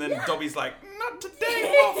 Avada! And then Dobby's like, not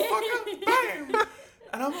today, motherfucker! Bam!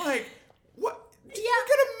 And I'm like, what? Yeah. You're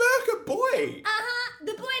gonna murk a boy!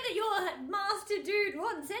 The boy that your master dude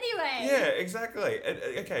wants anyway. Yeah, exactly.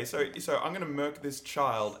 Okay, so I'm going to murk this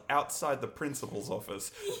child outside the principal's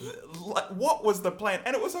office. What was the plan?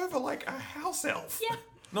 And it was over like a house elf. Yeah.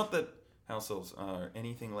 Not that house elves are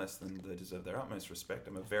anything less than they deserve their utmost respect.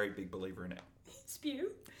 I'm a very big believer in it. Spew.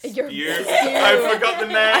 You're I forgot the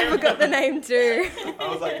name. I forgot the name too. I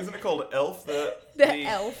was like, isn't it called Elf? The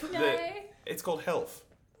elf. No. It's called Health.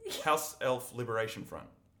 House Elf Liberation Front.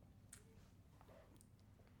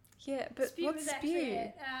 Yeah, but Spew what's was actually spew?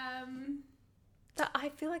 it. I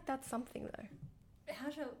feel like that's something though.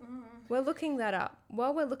 How shall... We're looking that up.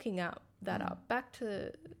 While we're looking up, back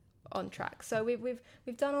to on track. So we've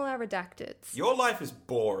done all our redacteds. Your life is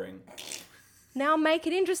boring. Now make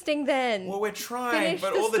it interesting then. Well, we're trying, Finish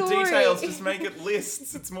but the all the story. details just make it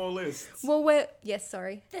lists. It's more lists. Well, we're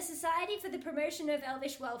sorry. The Society for the Promotion of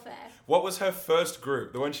Elvish Welfare. What was her first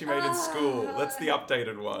group? The one she made in school. That's the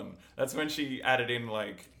updated one. That's when she added in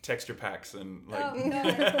like texture packs and like Oh,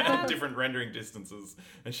 no. different rendering distances,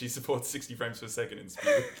 and she supports 60 frames per second in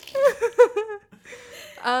speed.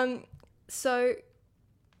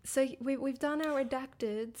 So we've done our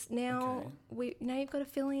redacteds. Now Okay. now you've got to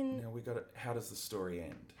fill in. Now we got it. How does the story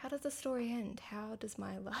end? How does the story end? How does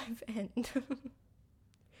my life end?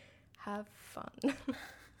 Have fun.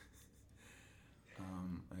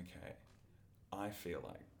 Okay. I feel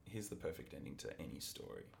like here's the perfect ending to any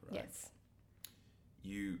story, right? Yes.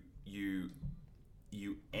 You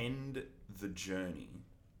end the journey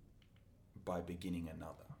by beginning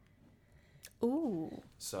another. Ooh.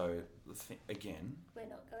 So again, We're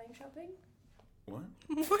not going shopping. what?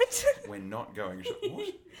 What? We're not going. What?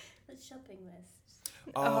 It's shopping lists.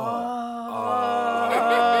 Oh.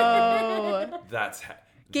 That's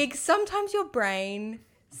Gigs, sometimes your brain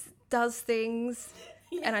does things,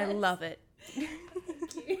 and I love it.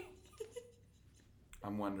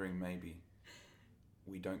 I'm wondering maybe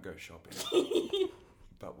we don't go shopping,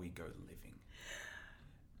 but we go living.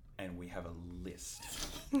 And we have a list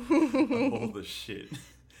of all the shit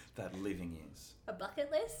that living is. A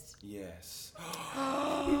bucket list? Yes.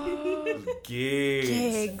 Gigs.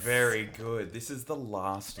 Gigs. Very good. This is the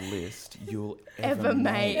last list you'll Ever ever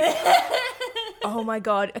made. make. Oh my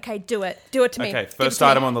god. Okay, do it. Do it to me. Okay, Give it first to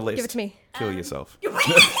me. item on the list. Give it to me. Kill yourself.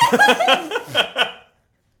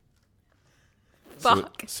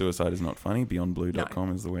 Fuck. Suicide is not funny.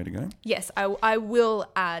 Beyondblue.com is the way to go. Yes, I will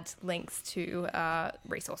add links to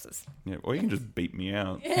resources. Yeah, or you can just beat me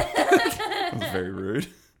out. That's very rude.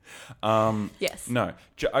 Yes. No.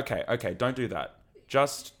 Okay. Don't do that.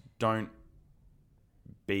 Just don't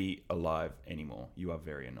be alive anymore. You are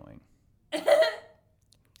very annoying.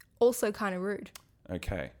 Also kind of rude.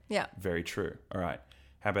 Okay. Yeah. Very true. All right.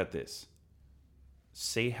 How about this?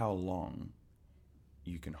 See how long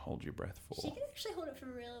you can hold your breath for. She can actually hold it for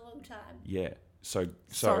a really long time. Yeah. So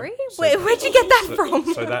Sorry? Where'd you get that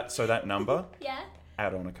from? So that number, Yeah?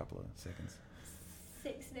 add on a couple of seconds.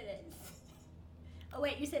 6 minutes. Oh,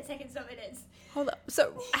 wait, you said seconds, not minutes. Hold up.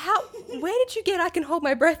 So where did you get I can hold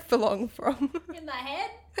my breath for long from? In my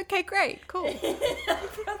head? Okay, great. Cool. I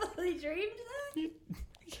probably dreamed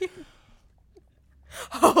that.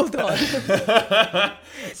 Hold on.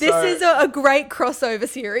 This is a great crossover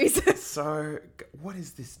series. So, what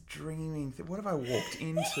is this dreaming thing? What have I walked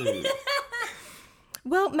into?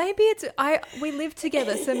 Well, maybe we live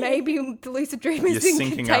together, so maybe the lucid dream is You're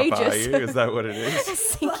syncing contagious. up, are you? Is that what it is?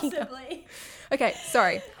 Syncing up. Possibly. Okay,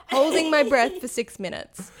 sorry. Holding my breath for 6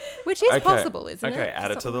 minutes, which is possible, isn't it? Okay,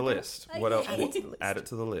 add it to the list. What else? Okay. Add it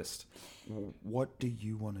to the list. What do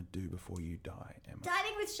you want to do before you die, Emma?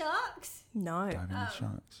 Diving with sharks? No. Diving with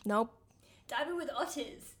sharks. Nope. Diving with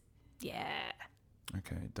otters? Yeah.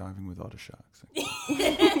 Okay, diving with otter sharks.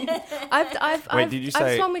 I've Did you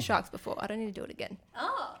say- I've swum with sharks before. I don't need to do it again.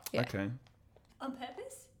 Oh, Yeah. Okay. on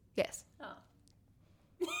purpose? Yes. Oh.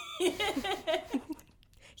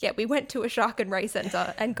 Yeah, we went to a shark and ray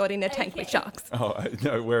centre and got in a tank with Okay. sharks. Oh,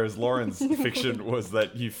 no, whereas Lauren's fiction was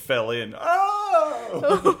that you fell in.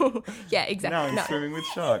 Oh! Yeah, Now exactly. I'm No, swimming with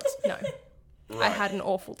sharks. no. I had an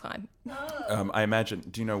awful time. I imagine.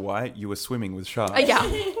 Do you know why? You were swimming with sharks. Yeah.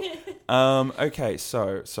 Okay,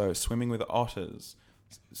 so swimming with otters,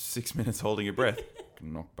 6 minutes holding your breath.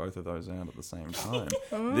 Can knock both of those out at the same time.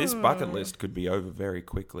 This bucket list could be over very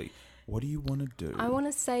quickly. What do you want to do? I want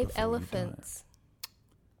to save before you elephants.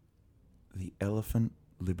 The Elephant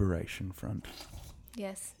Liberation Front.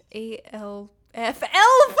 Yes. ELF.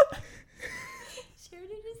 Elf! She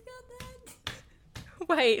already just got that.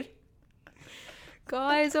 Wait.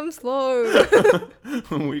 Guys, I'm slow.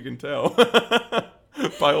 We can tell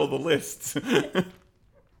by all the lists.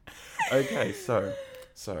 Okay, so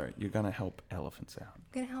you're going to help elephants out. I'm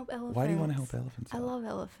going to help elephants. Why do you want to help elephants I out? love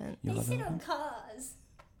elephants. You They love sit on elephants? cars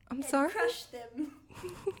I'm and sorry? crush them.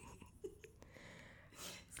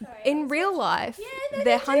 Sorry, In real life, Yeah, no,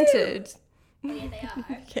 they're they do. hunted. Oh, yeah, they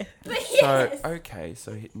are. Yeah. But So yes. okay,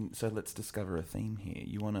 so let's discover a theme here.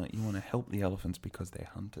 You wanna help the elephants because they're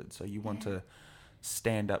hunted. So you want to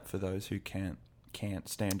stand up for those who can't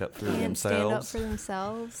stand up for Can't stand up themselves. for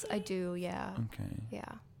themselves. I do, yeah. Okay. Yeah.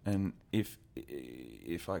 And if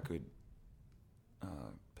I could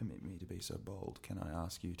permit me to be so bold, can I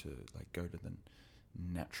ask you to go to the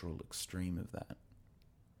natural extreme of that?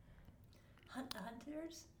 Hunt the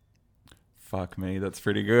hunters? Fuck me, that's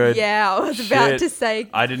pretty good. Yeah, I was about Shit. to say.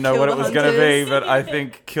 I didn't know kill what it the was going to be, hunters. but I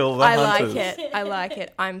think kill the I hunters. like it. I like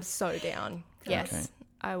it. I'm so down. Yes. Okay.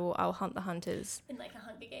 I'll hunt the hunters. In like a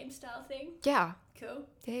Hunger Games style thing? Yeah. Cool.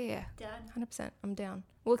 Yeah. Done. 100%. I'm down.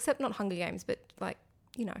 Well, except not Hunger Games, but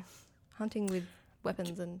hunting with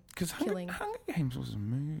weapons and Because killing. Hunger Games was a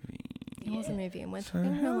movie. It was a movie and went So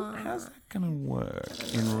in real life. how's that going to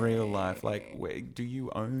work in real life? Like, do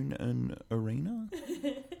you own an arena?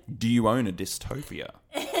 Do you own a dystopia?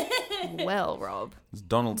 Well, Rob. Is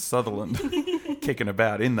Donald Sutherland kicking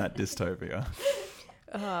about in that dystopia?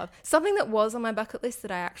 Something that was on my bucket list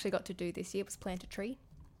that I actually got to do this year was plant a tree.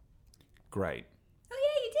 Great. Oh,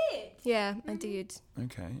 yeah, you did. Yeah, I did.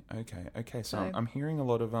 Okay. So So- I'm hearing a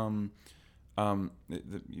lot of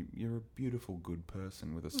you're a beautiful, good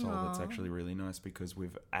person with a soul that's Aw. actually really nice, because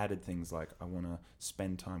we've added things like I want to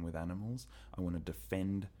spend time with animals. I want to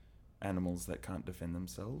defend animals that can't defend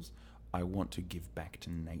themselves. I want to give back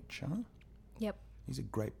to nature. Yep. These are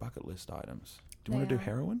great bucket list items. Do you They want to do are.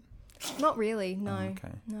 heroin? Not really, no. Oh,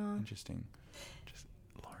 okay. No. Interesting. Just,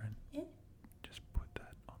 Lauren, Yeah? just put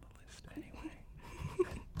that on the list anyway.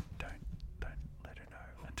 don't let her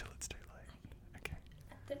know until it's too late. Okay.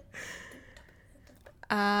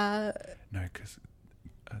 No, because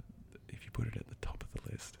if you put it at the top of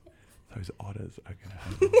the list, those otters are going to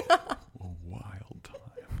have a wild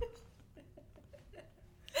time.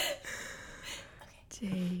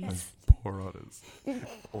 Jeez. Those poor otters.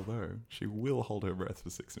 Although she will hold her breath for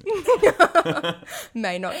 6 minutes.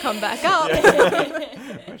 May not come back up.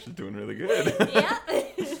 Oh, she's doing really good. Yeah.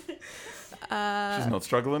 She's not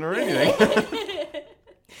struggling or anything.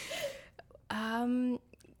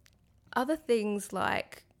 Other things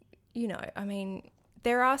like I mean,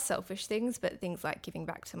 there are selfish things, but things like giving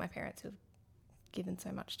back to my parents who've given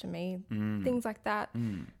so much to me, things like that.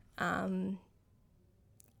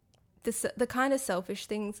 The kind of selfish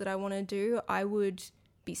things that I want to do, I would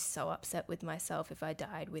be so upset with myself if I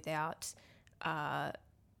died without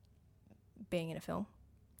being in a film.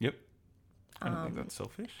 Yep. I don't think that's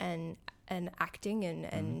selfish. And acting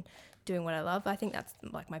and doing what I love. I think that's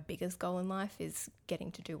like my biggest goal in life is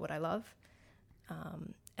getting to do what I love,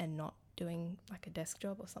 and not doing like a desk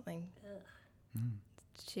job or something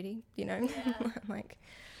shitty,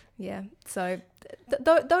 Yeah. So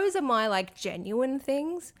those are my like genuine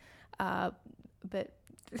things, but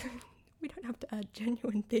we don't have to add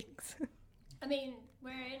genuine things. I mean,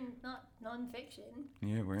 we're in non-fiction.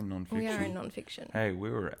 Yeah, we're in non-fiction. We are in non-fiction. Hey,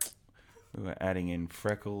 we were adding in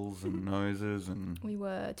freckles and noses and... We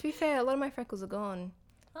were. To be fair, a lot of my freckles are gone.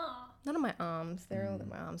 Oh. Not on my arms. They're all in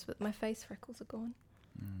my arms, but my face freckles are gone.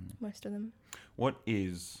 Most of them. What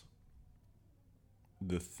is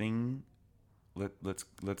the thing...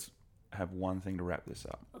 Let's have one thing to wrap this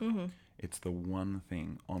up. Mm-hmm. It's the one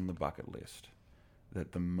thing on the bucket list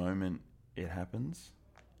that the moment it happens,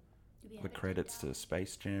 the credits to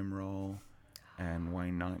Space Jam roll and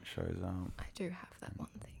Wayne Knight shows up. I do have that one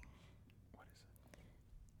thing. What is it?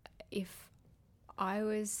 If I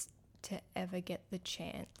was to ever get the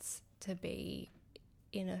chance to be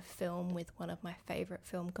in a film with one of my favourite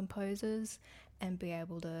film composers and be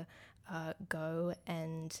able to go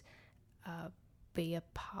and be a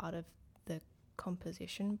part of the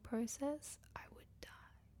composition process, I would die.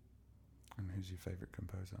 And who's your favourite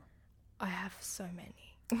composer? I have so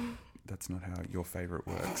many. That's not how your favourite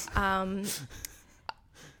works.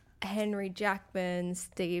 Henry Jackman,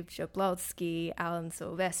 Steve Jablonsky, Alan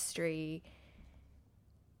Silvestri.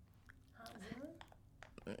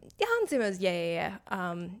 Hans Zimmer's, yeah.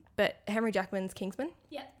 But Henry Jackman's Kingsman.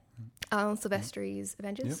 Yeah. Alan Silvestri's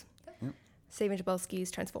Avengers. Yep. Steven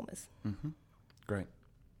Jablonsky's Transformers. Mm-hmm. Great.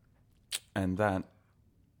 And that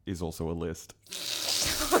is also a list.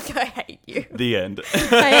 Fuck, I hate you. The end.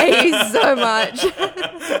 I hate you so much.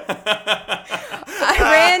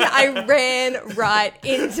 I ran right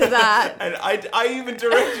into that. And I even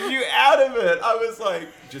directed you out of it. I was like,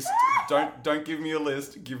 just don't give me a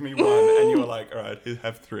list, give me one. And you were like, all right,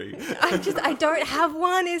 have three. I don't have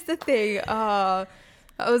one is the thing. Oh,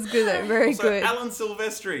 that was good though. Very also, good. Alan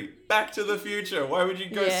Silvestri, Back to the Future. Why would you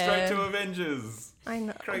go straight to Avengers? I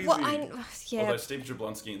know. Crazy. Well, yeah. Although Steve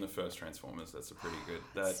Jablonsky in the first Transformers, that's a pretty good.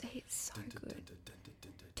 It's so good.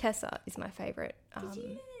 Tessa is my favourite. Did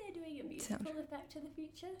you doing a musical of Back to the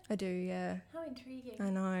Future? I do, yeah. How intriguing.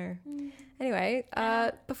 I know. Anyway,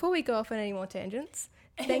 before we go off on any more tangents,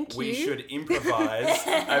 thank you. We should improvise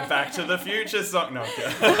a Back to the Future song. No,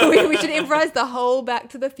 we should improvise the whole Back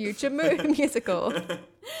to the Future musical.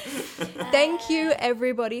 Thank you,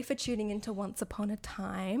 everybody, for tuning into Once Upon a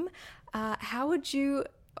Time. How would you...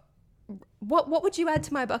 What would you add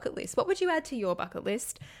to my bucket list? What would you add to your bucket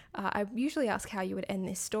list? I usually ask how you would end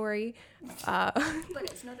this story. But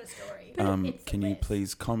it's not a story. It's can a you list.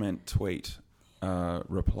 please comment, tweet,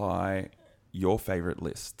 reply your favourite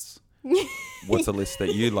lists? What's a list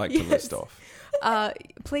that you'd like to list off?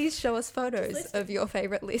 Please show us photos of your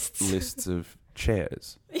favourite lists. Lists of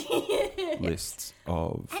chairs. Lists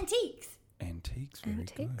of... Antiques. Antiques, very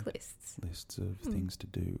Antique good. lists. Lists of things to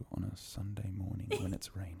do on a Sunday morning when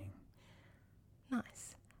it's raining.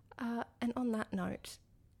 Nice. And on that note,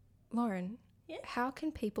 Lauren, how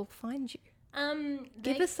can people find you?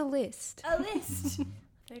 Give us a list. A list.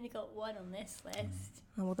 I've only got one on this list.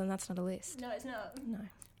 Oh, well, then that's not a list. No, it's not. No.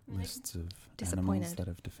 Lists of Disappointed. animals that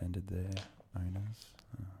have defended their owners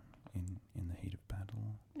in the heat of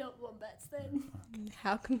battle. Not wombats then.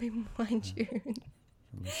 How can people find you?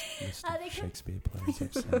 List They of can- Shakespeare plays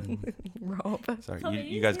I've seen. Rob. Sorry,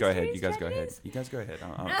 Comedies, you guys go ahead. mysteries, You guys go ahead. tragedies. You guys go ahead.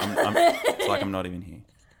 It's like I'm not even here.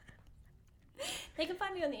 They can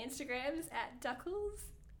find me on the Instagrams at Duckles.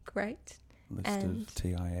 Great. List And- of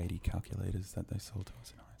TI-80 calculators that they sold to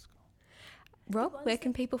us in high school. Rob, where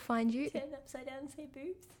can people find you? Turn upside down and say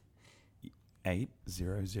boobs.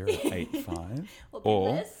 80085 Or or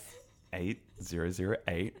boobless.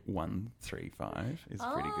 8008135 is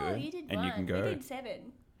pretty Oh, good. you did and one. you can go. We did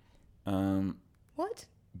 7. What?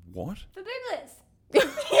 What? For boobless.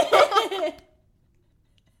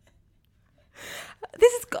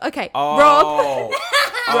 This is... Okay, Rob.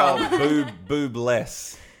 Oh,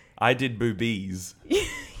 boobless. I did boobies. Yeah.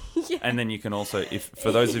 And then you can also, if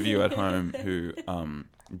for those of you at home who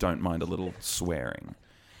don't mind a little swearing,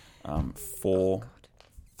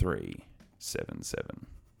 4377.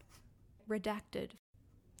 Redacted.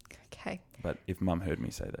 Okay. But if Mum heard me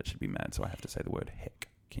say that, she'd be mad, so I have to say the word heck.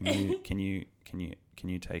 can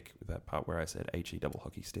you take that part where I said HE double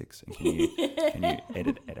hockey sticks, and can you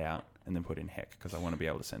edit it out and then put in heck, because I want to be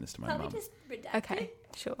able to send this to my Can't mum. we just redact Okay, it?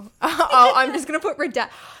 sure. Oh, I'm just going to put redact.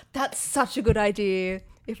 That's such a good idea.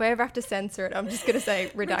 If I ever have to censor it, I'm just going to say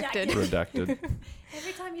redacted. Redacted.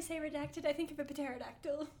 Every time you say redacted, I think of a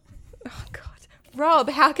pterodactyl. Oh, God. Rob,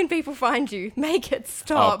 how can people find you? Make it Oh,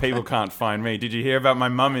 stop. people can't find me. Did you hear about my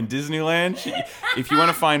mum in Disneyland? If you want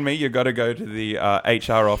to find me, you've got to go to the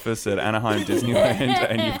HR office at Anaheim Disneyland,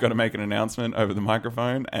 and you've got to make an announcement over the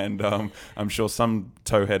microphone. And I'm sure some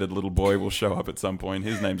toe-headed little boy will show up at some point.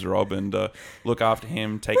 His name's Rob, and look after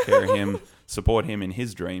him, take care of him, support him in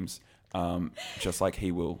his dreams, just like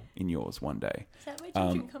he will in yours one day. Is that where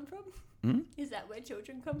children come from? Is that where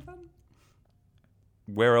children come from?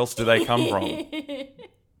 Where else do they come from?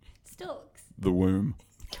 Stalks. The womb.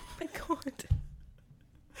 Oh, my God.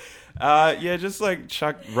 Yeah, just like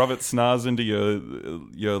chuck Robert Snars into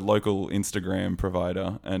your local Instagram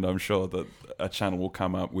provider, and I'm sure that a channel will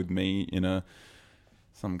come up with me in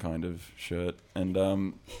some kind of shirt,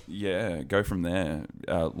 and yeah, go from there.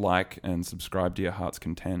 Like and subscribe to your heart's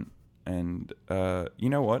content, and you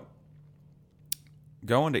know what?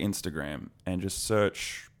 Go onto Instagram and just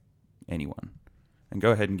search anyone, and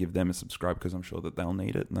go ahead and give them a subscribe, because I'm sure that they'll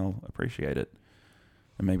need it and they'll appreciate it.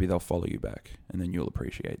 And maybe they'll follow you back, and then you'll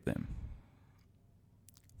appreciate them.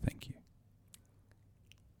 Thank you.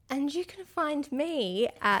 And you can find me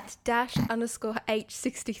at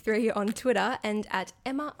 _H63 on Twitter and at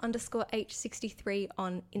Emma_H63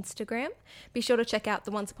 on Instagram. Be sure to check out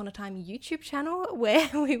the Once Upon a Time YouTube channel, where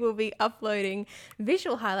we will be uploading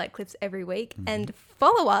visual highlight clips every week. And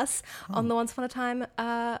follow us on the Once Upon a Time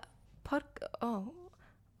Oh,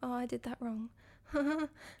 I did that wrong.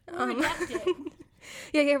 Redact it.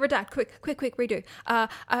 Yeah, redact. Quick, redo.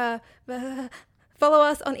 Follow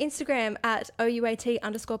us on Instagram at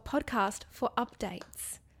OUAT_podcast for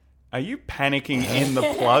updates. Are you panicking in the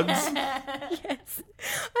plugs? Yes,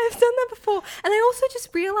 I've done that before. And I also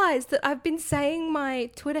just realised that I've been saying my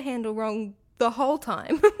Twitter handle wrong the whole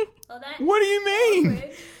time. Well, that's What do you mean?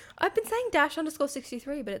 awkward. I've been saying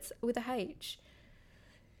 _63, but it's with a H.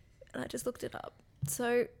 And I just looked it up.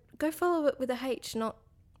 So go follow it with a H, not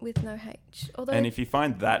with no H. Although, And if you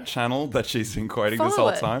find that channel that she's been quoting this Follow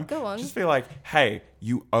whole it. time, Go on. just be like, hey,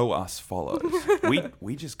 you owe us follows.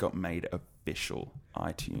 we just got made official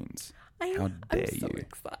iTunes. How dare I'm so you?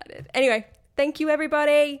 excited. Anyway, thank you,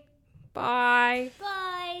 everybody. Bye.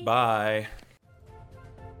 Bye. Bye.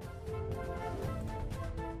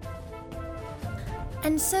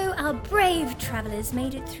 And so our brave travellers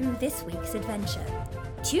made it through this week's adventure.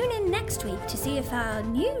 Tune in next week to see if our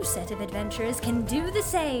new set of adventurers can do the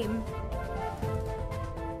same.